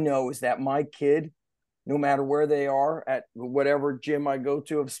I know is that my kid, no matter where they are at whatever gym I go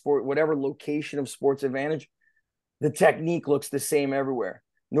to of sport, whatever location of Sports Advantage, the technique looks the same everywhere.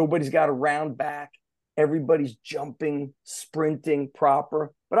 Nobody's got a round back. Everybody's jumping, sprinting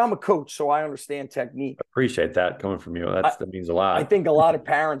proper. But I'm a coach, so I understand technique. Appreciate that coming from you. That means a lot. I think a lot of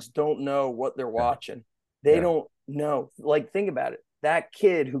parents don't know what they're watching. They don't know. Like, think about it. That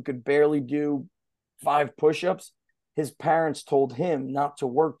kid who could barely do 5 push-ups, his parents told him not to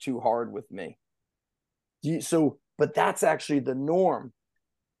work too hard with me. But that's actually the norm.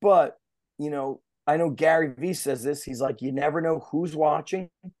 But, I know Gary Vee says this. He's like, you never know who's watching.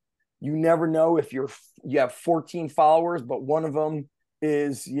 You never know if you have 14 followers, but one of them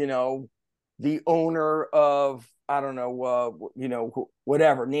is, the owner of, I don't know,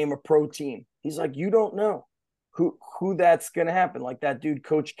 whatever, name a pro team. He's like, you don't know who that's going to happen. Like that dude,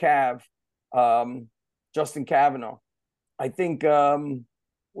 Coach Cav, Justin Kavanaugh. I think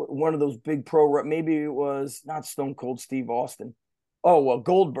one of those big maybe it was not Stone Cold Steve Austin. Oh, well,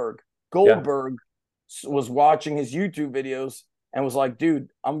 Goldberg. Goldberg was watching his YouTube videos and was like, dude,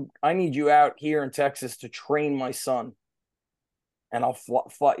 I need you out here in Texas to train my son. And I'll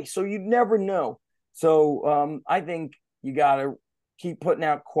fly. So you never know. So I think you got to keep putting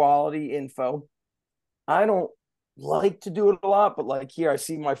out quality info. I don't like to do it a lot, but like here, I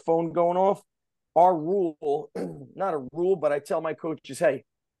see my phone going off. Our rule, not a rule, but I tell my coaches, hey,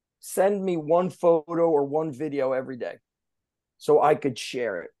 send me one photo or one video every day so I could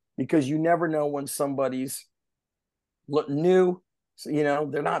share it, because you never know when somebody's new,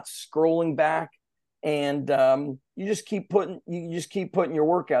 they're not scrolling back, and you just keep putting your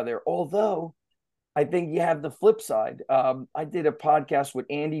work out there. Although I think you have the flip side. I did a podcast with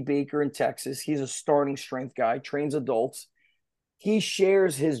Andy Baker in Texas. He's a starting strength guy, trains adults. He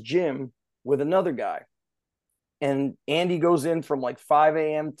shares his gym with another guy. And Andy goes in from like 5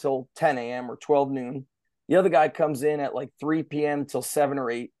 a.m. till 10 a.m. or 12 noon. The other guy comes in at like 3 p.m. till 7 or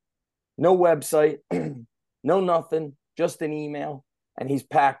 8. No website, no nothing, just an email. And he's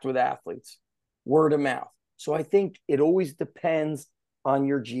packed with athletes, word of mouth. So I think it always depends on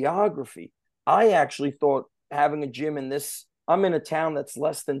your geography. I actually thought having a gym I'm in a town that's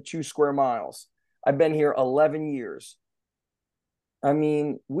less than 2 square miles. I've been here 11 years. I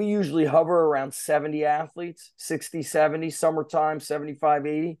mean, we usually hover around 70 athletes, 60, 70, summertime, 75,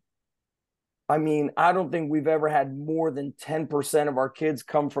 80. I mean, I don't think we've ever had more than 10% of our kids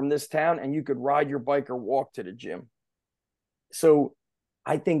come from this town, and you could ride your bike or walk to the gym. So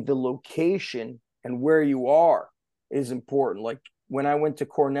I think the location and where you are is important. Like when I went to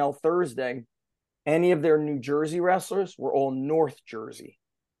Cornell Thursday, any of their New Jersey wrestlers were all North Jersey.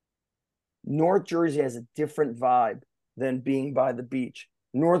 North Jersey has a different vibe than being by the beach.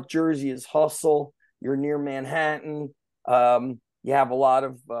 North Jersey is hustle. You're near Manhattan. You have a lot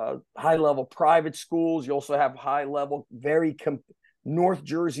of high-level private schools. You also have high-level, North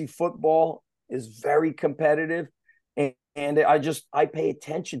Jersey football is very competitive. And I pay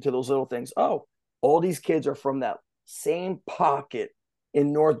attention to those little things. Oh, all these kids are from that same pocket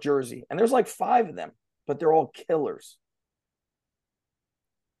in North Jersey. And there's like 5 of them, but they're all killers.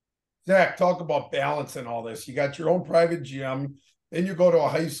 Zach, talk about balance and all this. You got your own private gym, then you go to a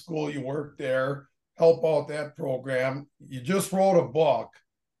high school, you work there, help out that program. You just wrote a book.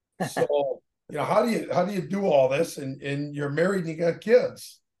 So, how do you do all this? And you're married and you got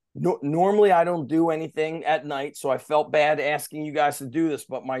kids. No, normally I don't do anything at night, so I felt bad asking you guys to do this,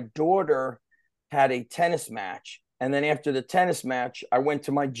 but my daughter had a tennis match. And then after the tennis match, I went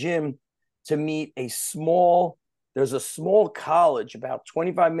to my gym to meet there's a small college about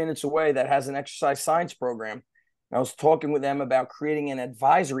 25 minutes away that has an exercise science program. And I was talking with them about creating an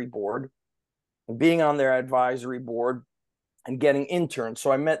advisory board and being on their advisory board and getting interns.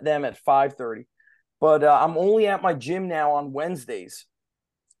 So I met them at 5:30. But I'm only at my gym now on Wednesdays.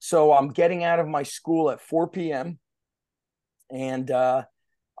 So I'm getting out of my school at 4 p.m. And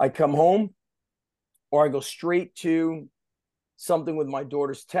I come home, or I go straight to something with my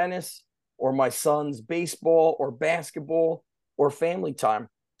daughter's tennis or my son's baseball or basketball or family time.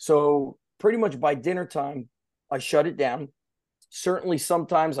 So pretty much by dinner time, I shut it down. Certainly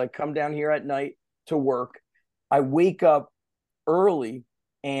sometimes I come down here at night to work. I wake up early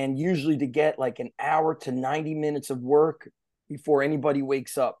and usually to get like an hour to 90 minutes of work before anybody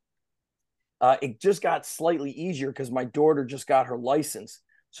wakes up. It just got slightly easier because my daughter just got her license.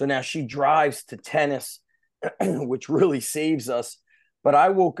 So now she drives to tennis, which really saves us. But I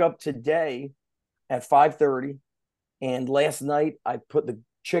woke up today at 5:30, and last night I put the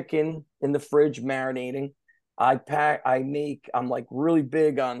chicken in the fridge marinating. I'm like really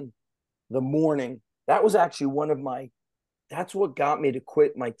big on the morning. That was actually that's what got me to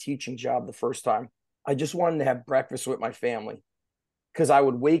quit my teaching job the first time. I just wanted to have breakfast with my family because I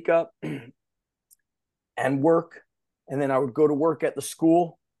would wake up and work, and then I would go to work at the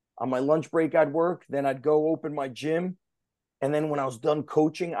school. On my lunch break, I'd work. Then I'd go open my gym. And then when I was done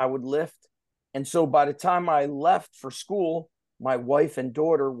coaching, I would lift. And so by the time I left for school, my wife and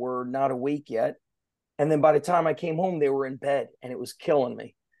daughter were not awake yet. And then by the time I came home, they were in bed, and it was killing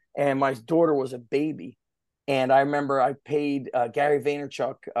me. And my daughter was a baby. And I remember I paid Gary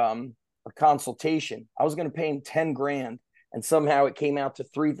Vaynerchuk a consultation. I was going to pay him 10 grand, and somehow it came out to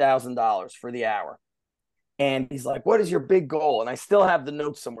 $3,000 for the hour. And he's like, what is your big goal? And I still have the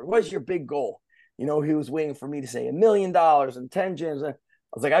notes somewhere. What is your big goal? You know, he was waiting for me to say $1 million and 10 gyms. I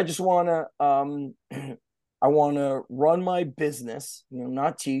was like, I just want to, I want to run my business, you know,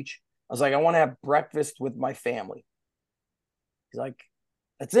 not teach. I was like, I want to have breakfast with my family. He's like,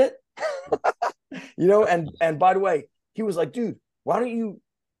 that's it. You know, and by the way, he was like, dude, why don't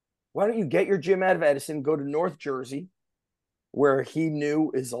you get your gym out of Edison, go to North Jersey, where he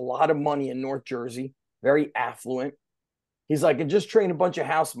knew is a lot of money in North Jersey, very affluent. He's like, and just train a bunch of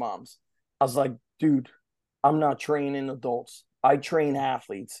house moms. I was like, dude, I'm not training adults. I train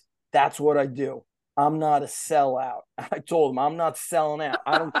athletes. That's what I do. I'm not a sellout. I told him I'm not selling out.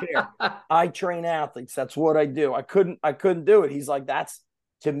 I don't care. I train athletes. That's what I do. I couldn't do it. He's like, that's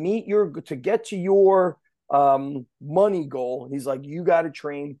to get to your money goal. He's like, you got to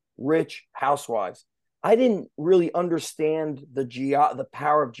train rich housewives. I didn't really understand the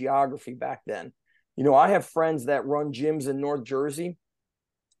power of geography back then. You know, I have friends that run gyms in North Jersey.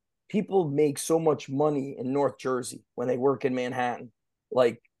 People make so much money in North Jersey when they work in Manhattan.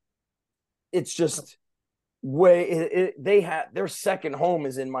 Like, it's just they have their second home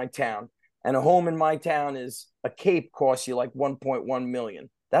is in my town, and a home in my town is a Cape costs you like 1.1 million.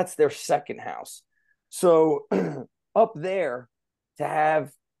 That's their second house. So up there, to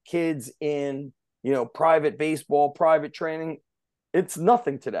have kids in, you know, private baseball, private training, it's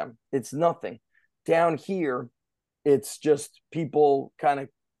nothing to them. It's nothing. Down here, it's just people kind of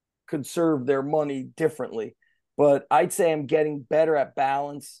conserve their money differently. But I'd say I'm getting better at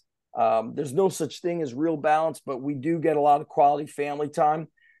balance. There's no such thing as real balance, but we do get a lot of quality family time.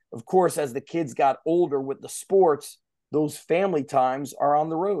 Of course, as the kids got older with the sports, those family times are on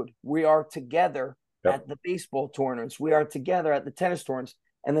the road. We are together at the baseball tournaments. We are together at the tennis tournaments.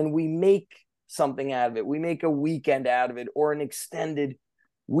 And then we make something out of it. We make a weekend out of it, or an extended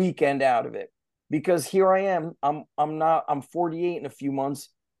weekend out of it. Because here I am, I'm 48 in a few months,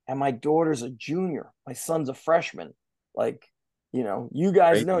 and my daughter's a junior. My son's a freshman. Like, you know, you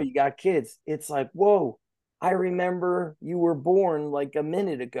guys know you got kids. It's like, whoa, I remember you were born like a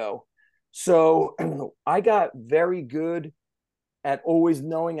minute ago. So I got very good at always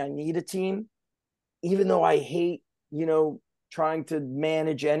knowing I need a team, even though I hate, you know, trying to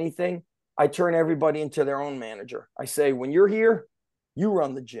manage anything. I turn everybody into their own manager. I say, when you're here, you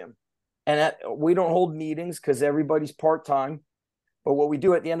run the gym. And we don't hold meetings because everybody's part-time. But what we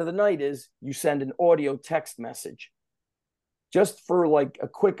do at the end of the night is you send an audio text message just for like a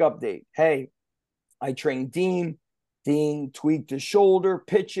quick update. Hey, I trained Dean. Dean tweaked his shoulder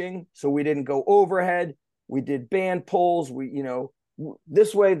pitching, so we didn't go overhead. We did band pulls.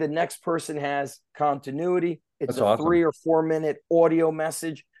 This way the next person has continuity. It's a awesome 3 or 4 minute audio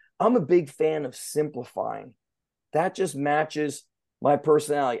message. I'm a big fan of simplifying. That just matches my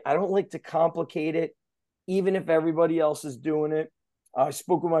personality. I don't like to complicate it, even if everybody else is doing it. I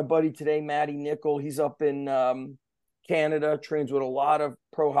spoke with my buddy today, Matty Nickel. He's up in Canada, trains with a lot of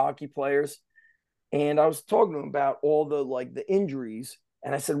pro hockey players. And I was talking to him about all the injuries.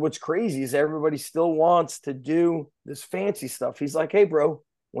 And I said, what's crazy is everybody still wants to do this fancy stuff. He's like, hey, bro,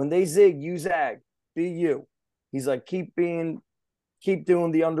 when they zig, you zag. Be you. He's like, keep doing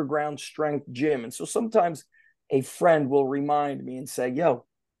the underground strength gym. And so sometimes a friend will remind me and say, yo,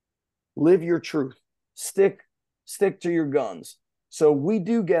 live your truth. Stick to your guns. So we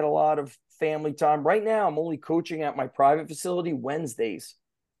do get a lot of family time. Right now, I'm only coaching at my private facility Wednesdays.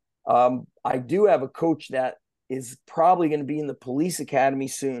 I do have a coach that is probably going to be in the police academy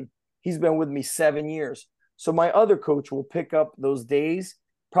soon. He's been with me 7 years. So my other coach will pick up those days.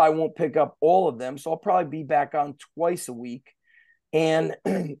 Probably won't pick up all of them. So I'll probably be back on twice a week. And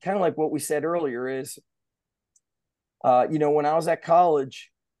kind of like what we said earlier is, when I was at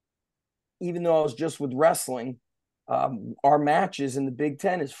college, even though I was just with wrestling, our matches in the Big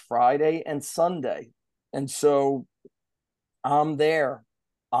Ten is Friday and Sunday. And so I'm there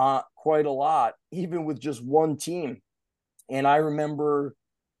quite a lot, even with just one team. And I remember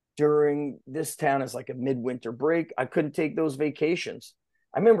during this town as like a midwinter break, I couldn't take those vacations.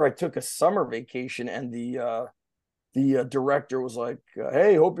 I remember I took a summer vacation, and the director was like,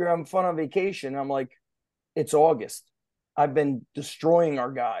 "Hey, hope you're having fun on vacation." And I'm like, "It's August. I've been destroying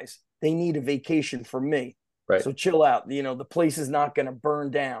our guys. They need a vacation from me. Right. So chill out. The place is not going to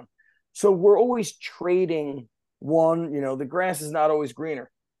burn down." So we're always trading one. The grass is not always greener.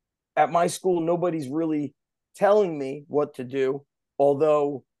 At my school, nobody's really telling me what to do,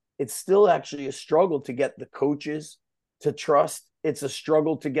 although it's still actually a struggle to get the coaches to trust. It's a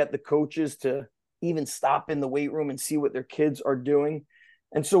struggle to get the coaches to even stop in the weight room and see what their kids are doing.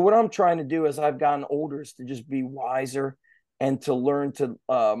 And so what I'm trying to do as I've gotten older is to just be wiser and to learn to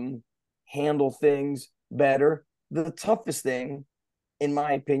handle things better. The toughest thing, in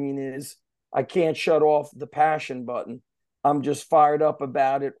my opinion, is I can't shut off the passion button. I'm just fired up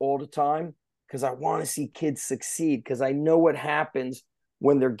about it all the time because I want to see kids succeed, because I know what happens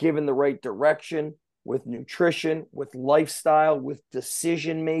when they're given the right direction with nutrition, with lifestyle, with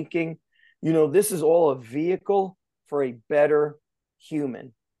decision making. This is all a vehicle for a better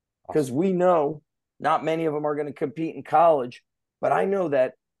human, because we know not many of them are going to compete in college. But I know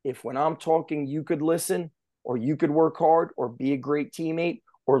that if when I'm talking, you could listen, or you could work hard, or be a great teammate,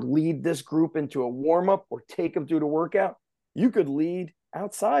 or lead this group into a warm up, or take them through the workout, you could lead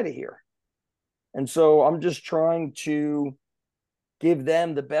outside of here. And so I'm just trying to give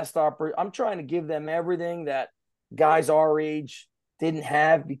them the best opportunity. I'm trying to give them everything that guys our age didn't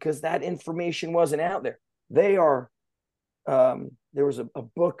have, because that information wasn't out there. There was a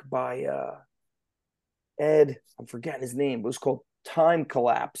book by Ed, I'm forgetting his name, it was called Time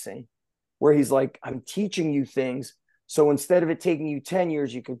Collapsing, where he's like, I'm teaching you things, so instead of it taking you 10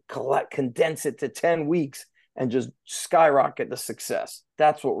 years, you can condense it to 10 weeks and just skyrocket the success.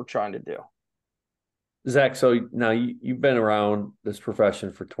 That's what we're trying to do. Zach, so now you've been around this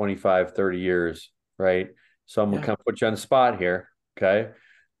profession for 25, 30 years, right? So I'm going to kind of put you on the spot here, okay?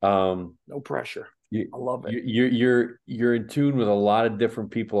 No pressure. I love it. You're in tune with a lot of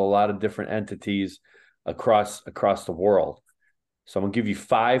different people, a lot of different entities across the world. So I'm going to give you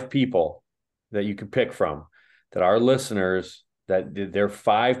 5 people that you can pick from, that our listeners, that they're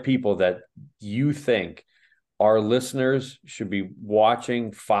 5 people that you think our listeners should be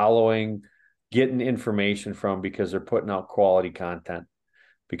watching, following, getting information from, because they're putting out quality content.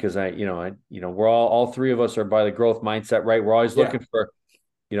 Because we're all 3 of us are by the growth mindset, right? We're always looking for,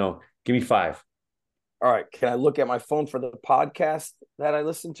 give me 5. All right. Can I look at my phone for the podcast that I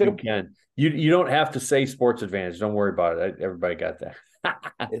listen to? You can. You don't have to say Sports Advantage. Don't worry about it. Everybody got that.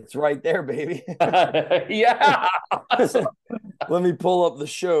 It's right there, baby. Yeah. Let me pull up the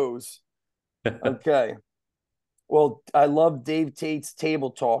shows. Okay. Well, I love Dave Tate's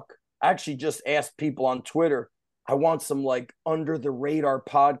Table Talk. I actually just asked people on Twitter, I want some like under the radar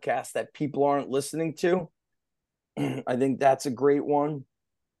podcasts that people aren't listening to. I think that's a great one.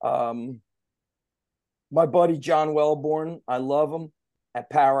 My buddy John Wellborn, I love him, at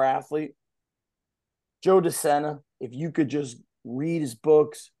Power Athlete. Joe DeSena, if you could just read his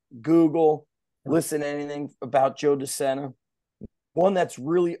books, Google, listen to anything about Joe DeSena. One that's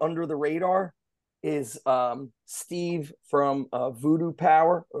really under the radar is Steve from Voodoo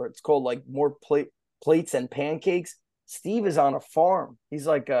Power, or it's called like More Plates and Pancakes. Steve is on a farm. He's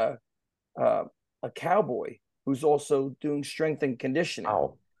like a cowboy who's also doing strength and conditioning.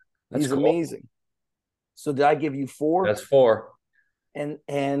 Wow, he's cool. Amazing. So did I give you 4? That's 4.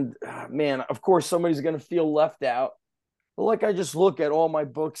 And man, of course somebody's going to feel left out. But like, I just look at all my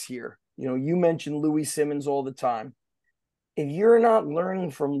books here. You mention Louis Simmons all the time. If you're not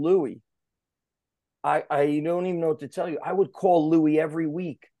learning from Louis, I don't even know what to tell you. I would call Louis every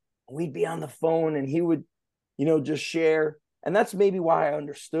week. We'd be on the phone and he would, just share. And that's maybe why I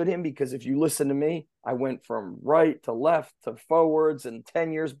understood him, because if you listen to me, I went from right to left to forwards and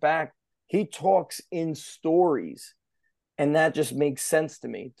 10 years back. He talks in stories. And that just makes sense to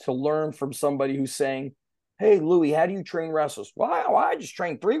me, to learn from somebody who's saying, hey, Louis, how do you train wrestlers? Well, I just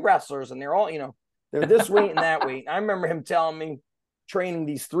train 3 wrestlers and they're all, they're this weight and that weight. And I remember him telling me, training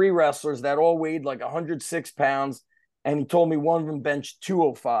these 3 wrestlers that all weighed like 106 pounds. And he told me one of them benched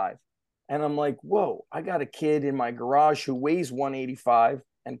 205. And I'm like, whoa, I got a kid in my garage who weighs 185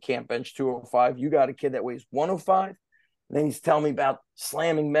 and can't bench 205. You got a kid that weighs 105. And then he's telling me about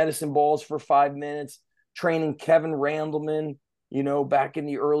slamming medicine balls for 5 minutes, training Kevin Randleman, back in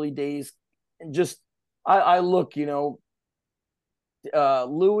the early days. And just, I look,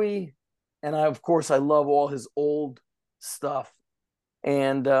 Louis, and of course, I love all his old stuff.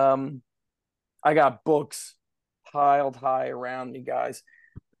 And I got books piled high around me, guys.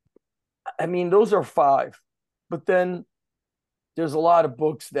 I mean, those are 5. But then there's a lot of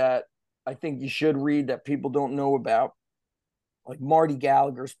books that I think you should read that people don't know about. Like Marty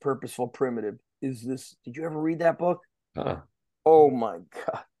Gallagher's Purposeful Primitive. Did you ever read that book? Oh my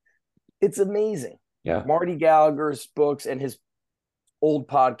God. It's amazing. Yeah. Marty Gallagher's books and his old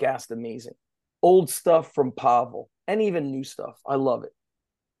podcast, amazing. Old stuff from Pavel and even new stuff. I love it.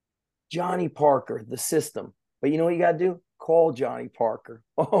 Johnny Parker, The System. But you know what you got to do? Call Johnny Parker.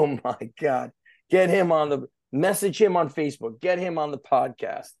 Oh my God. Message him on Facebook. Get him on the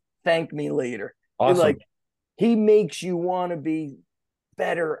podcast. Thank me later. Awesome. He makes you want to be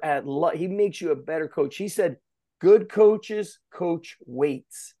better he makes you a better coach. He said, good coaches coach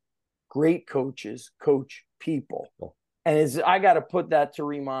weights. Great coaches coach people. And I got to put that to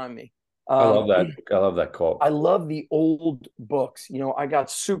remind me. I love that. I love that quote. I love the old books. I got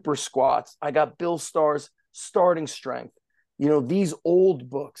Super Squats. I got Bill Starr's Starting Strength. These old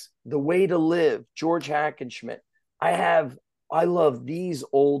books, The Way to Live, George Hackenschmidt. I love these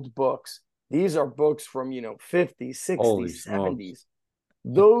old books. These are books from, 50s, 60s, 70s.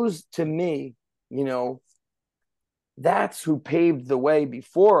 Those to me, that's who paved the way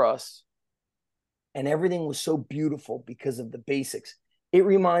before us. And everything was so beautiful because of the basics. It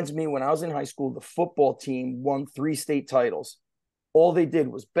reminds me when I was in high school, the football team won 3 state titles. All they did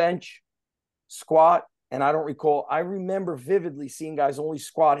was bench, squat, and I remember vividly seeing guys only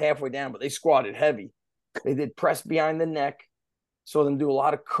squat halfway down, but they squatted heavy. They did press behind the neck, saw them do a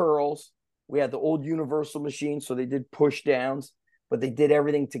lot of curls. We had the old universal machine, so they did push downs, but they did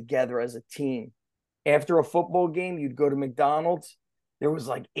everything together as a team. After a football game, you'd go to McDonald's. There was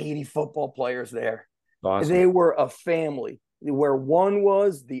like 80 football players there. Awesome. They were a family. Where one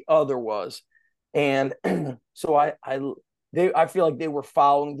was, the other was. And so I feel like they were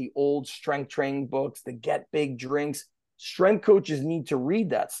following the old strength training books, the Get Big Drinks. Strength coaches need to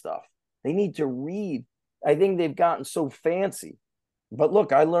read that stuff. They need to read. I think they've gotten so fancy. But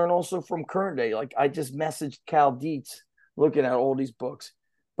look, I learn also from current day. Like I just messaged Cal Dietz looking at all these books.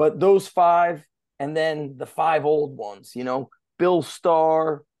 But those 5 and then the 5 old ones, Bill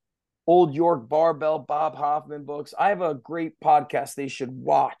Starr, Old York Barbell, Bob Hoffman books. I have a great podcast they should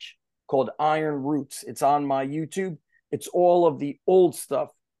watch called Iron Roots. It's on my YouTube. It's all of the old stuff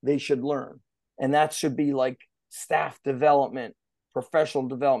they should learn. And that should be like staff development, professional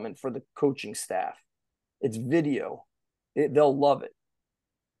development for the coaching staff. It's video. They'll love it.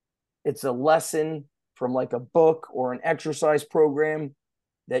 It's a lesson from like a book or an exercise program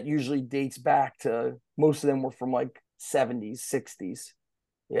that usually dates back to, most of them were from like 70s, 60s.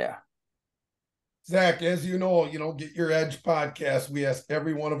 Yeah. Zach, as you know, Get Your Edge podcast, we ask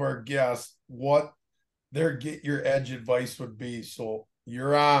every one of our guests what their Get Your Edge advice would be. So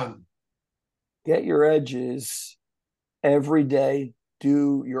you're on. Get Your Edge is every day,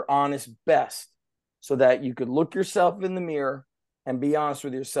 do your honest best so that you could look yourself in the mirror and be honest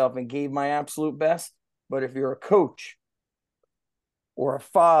with yourself and gave my absolute best. But if you're a coach or a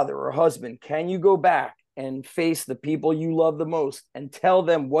father or a husband, can you go back and face the people you love the most and tell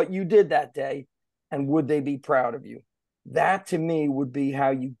them what you did that day? And would they be proud of you? That to me would be how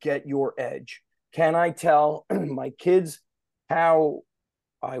you get your edge. Can I tell my kids how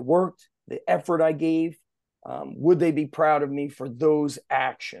I worked, the effort I gave? Would they be proud of me for those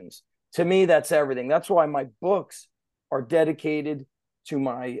actions? To me, that's everything. That's why my books are dedicated to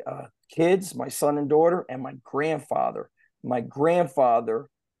my kids, my son and daughter, and my grandfather. My grandfather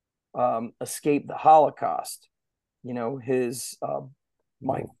escaped the Holocaust.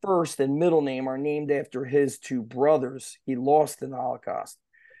 My first and middle name are named after his 2 brothers he lost in the Holocaust.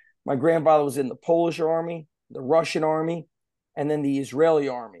 My grandfather was in the Polish army, the Russian army, and then the Israeli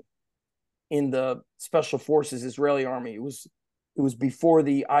army. In the Special Forces Israeli army, it was before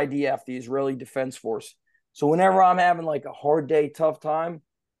the IDF, the Israeli Defense Force. So whenever I'm having like a hard day, tough time,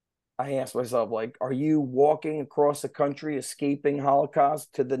 I ask myself, like, are you walking across the country, escaping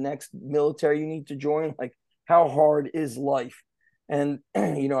Holocaust to the next military you need to join? Like, how hard is life? And,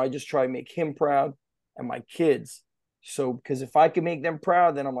 I just try to make him proud and my kids. So, because if I can make them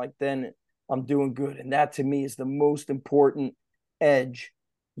proud, then I'm doing good. And that to me is the most important edge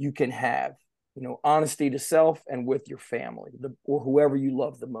you can have, honesty to self and with your family or whoever you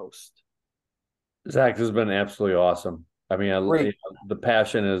love the most. Zach, this has been absolutely awesome. I mean, the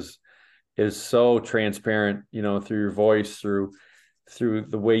passion is so transparent, through your voice, through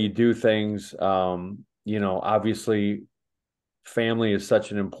the way you do things. Obviously family is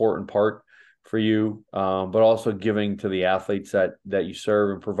such an important part for you, but also giving to the athletes that you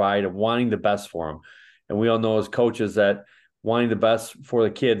serve and provide, and wanting the best for them. And we all know as coaches that wanting the best for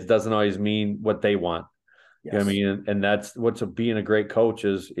the kids doesn't always mean what they want. Yes. You know what I mean? And that's what's being a great coach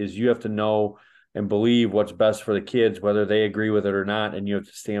is you have to know and believe what's best for the kids, whether they agree with it or not. And you have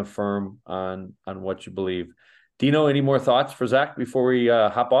to stand firm on what you believe. Dino, any more thoughts for Zach before we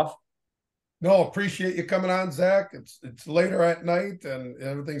hop off? No, appreciate you coming on, Zach. It's later at night and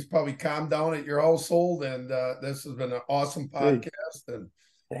everything's probably calmed down at your household. And this has been an awesome podcast. And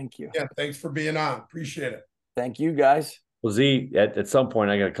thank you. Yeah, thanks for being on. Appreciate it. Thank you, guys. Well, Z, at some point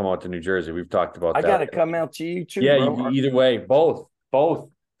I got to come out to New Jersey. We've talked about that. I got to come out to you too. Yeah, bro. Either way, both.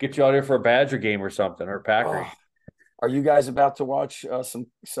 Get you out here for a Badger game or something, or Packers. Are you guys about to watch some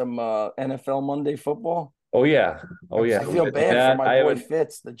NFL Monday football? Oh yeah. I feel bad for my boy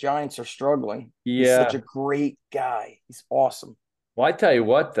Fitz. The Giants are struggling. Yeah, he's such a great guy. He's awesome. Well, I tell you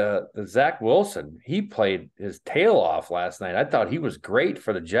what, the Zach Wilson, he played his tail off last night. I thought he was great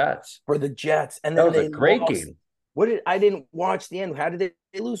for the Jets. And then that was a great game. I didn't watch the end. How did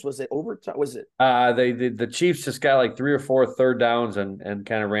they lose? Was it overtime? Was it? The Chiefs just got like 3 or 4 third downs and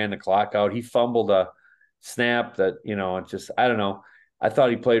kind of ran the clock out. He fumbled a snap that, I don't know. I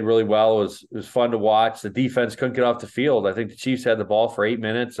thought he played really well. It was fun to watch. The defense couldn't get off the field. I think the Chiefs had the ball for 8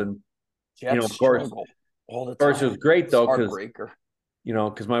 minutes, and Jets of course, all the time. Of course, it was great though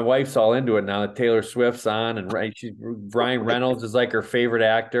because my wife's all into it now that Taylor Swift's on, and Ryan Reynolds is like her favorite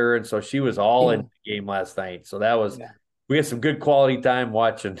actor, and so she was all in the game last night. So that was we had some good quality time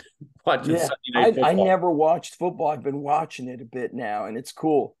watching Sunday Night Football. I never watched football. I've been watching it a bit now, and it's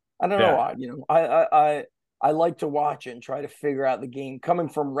cool. I don't know. I like to watch it and try to figure out the game. Coming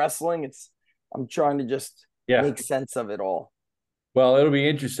from wrestling, I'm trying to just make sense of it all. Well, it'll be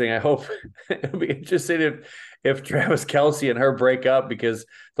interesting. I hope it'll be interesting if Travis Kelce and her break up, because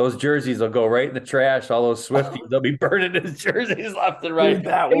those jerseys will go right in the trash. All those Swifties, they'll be burning his jerseys left and right. Dude,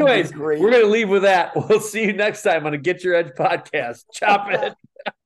 anyways, we're going to leave with that. We'll see you next time on the Get Your Edge podcast. Chop it.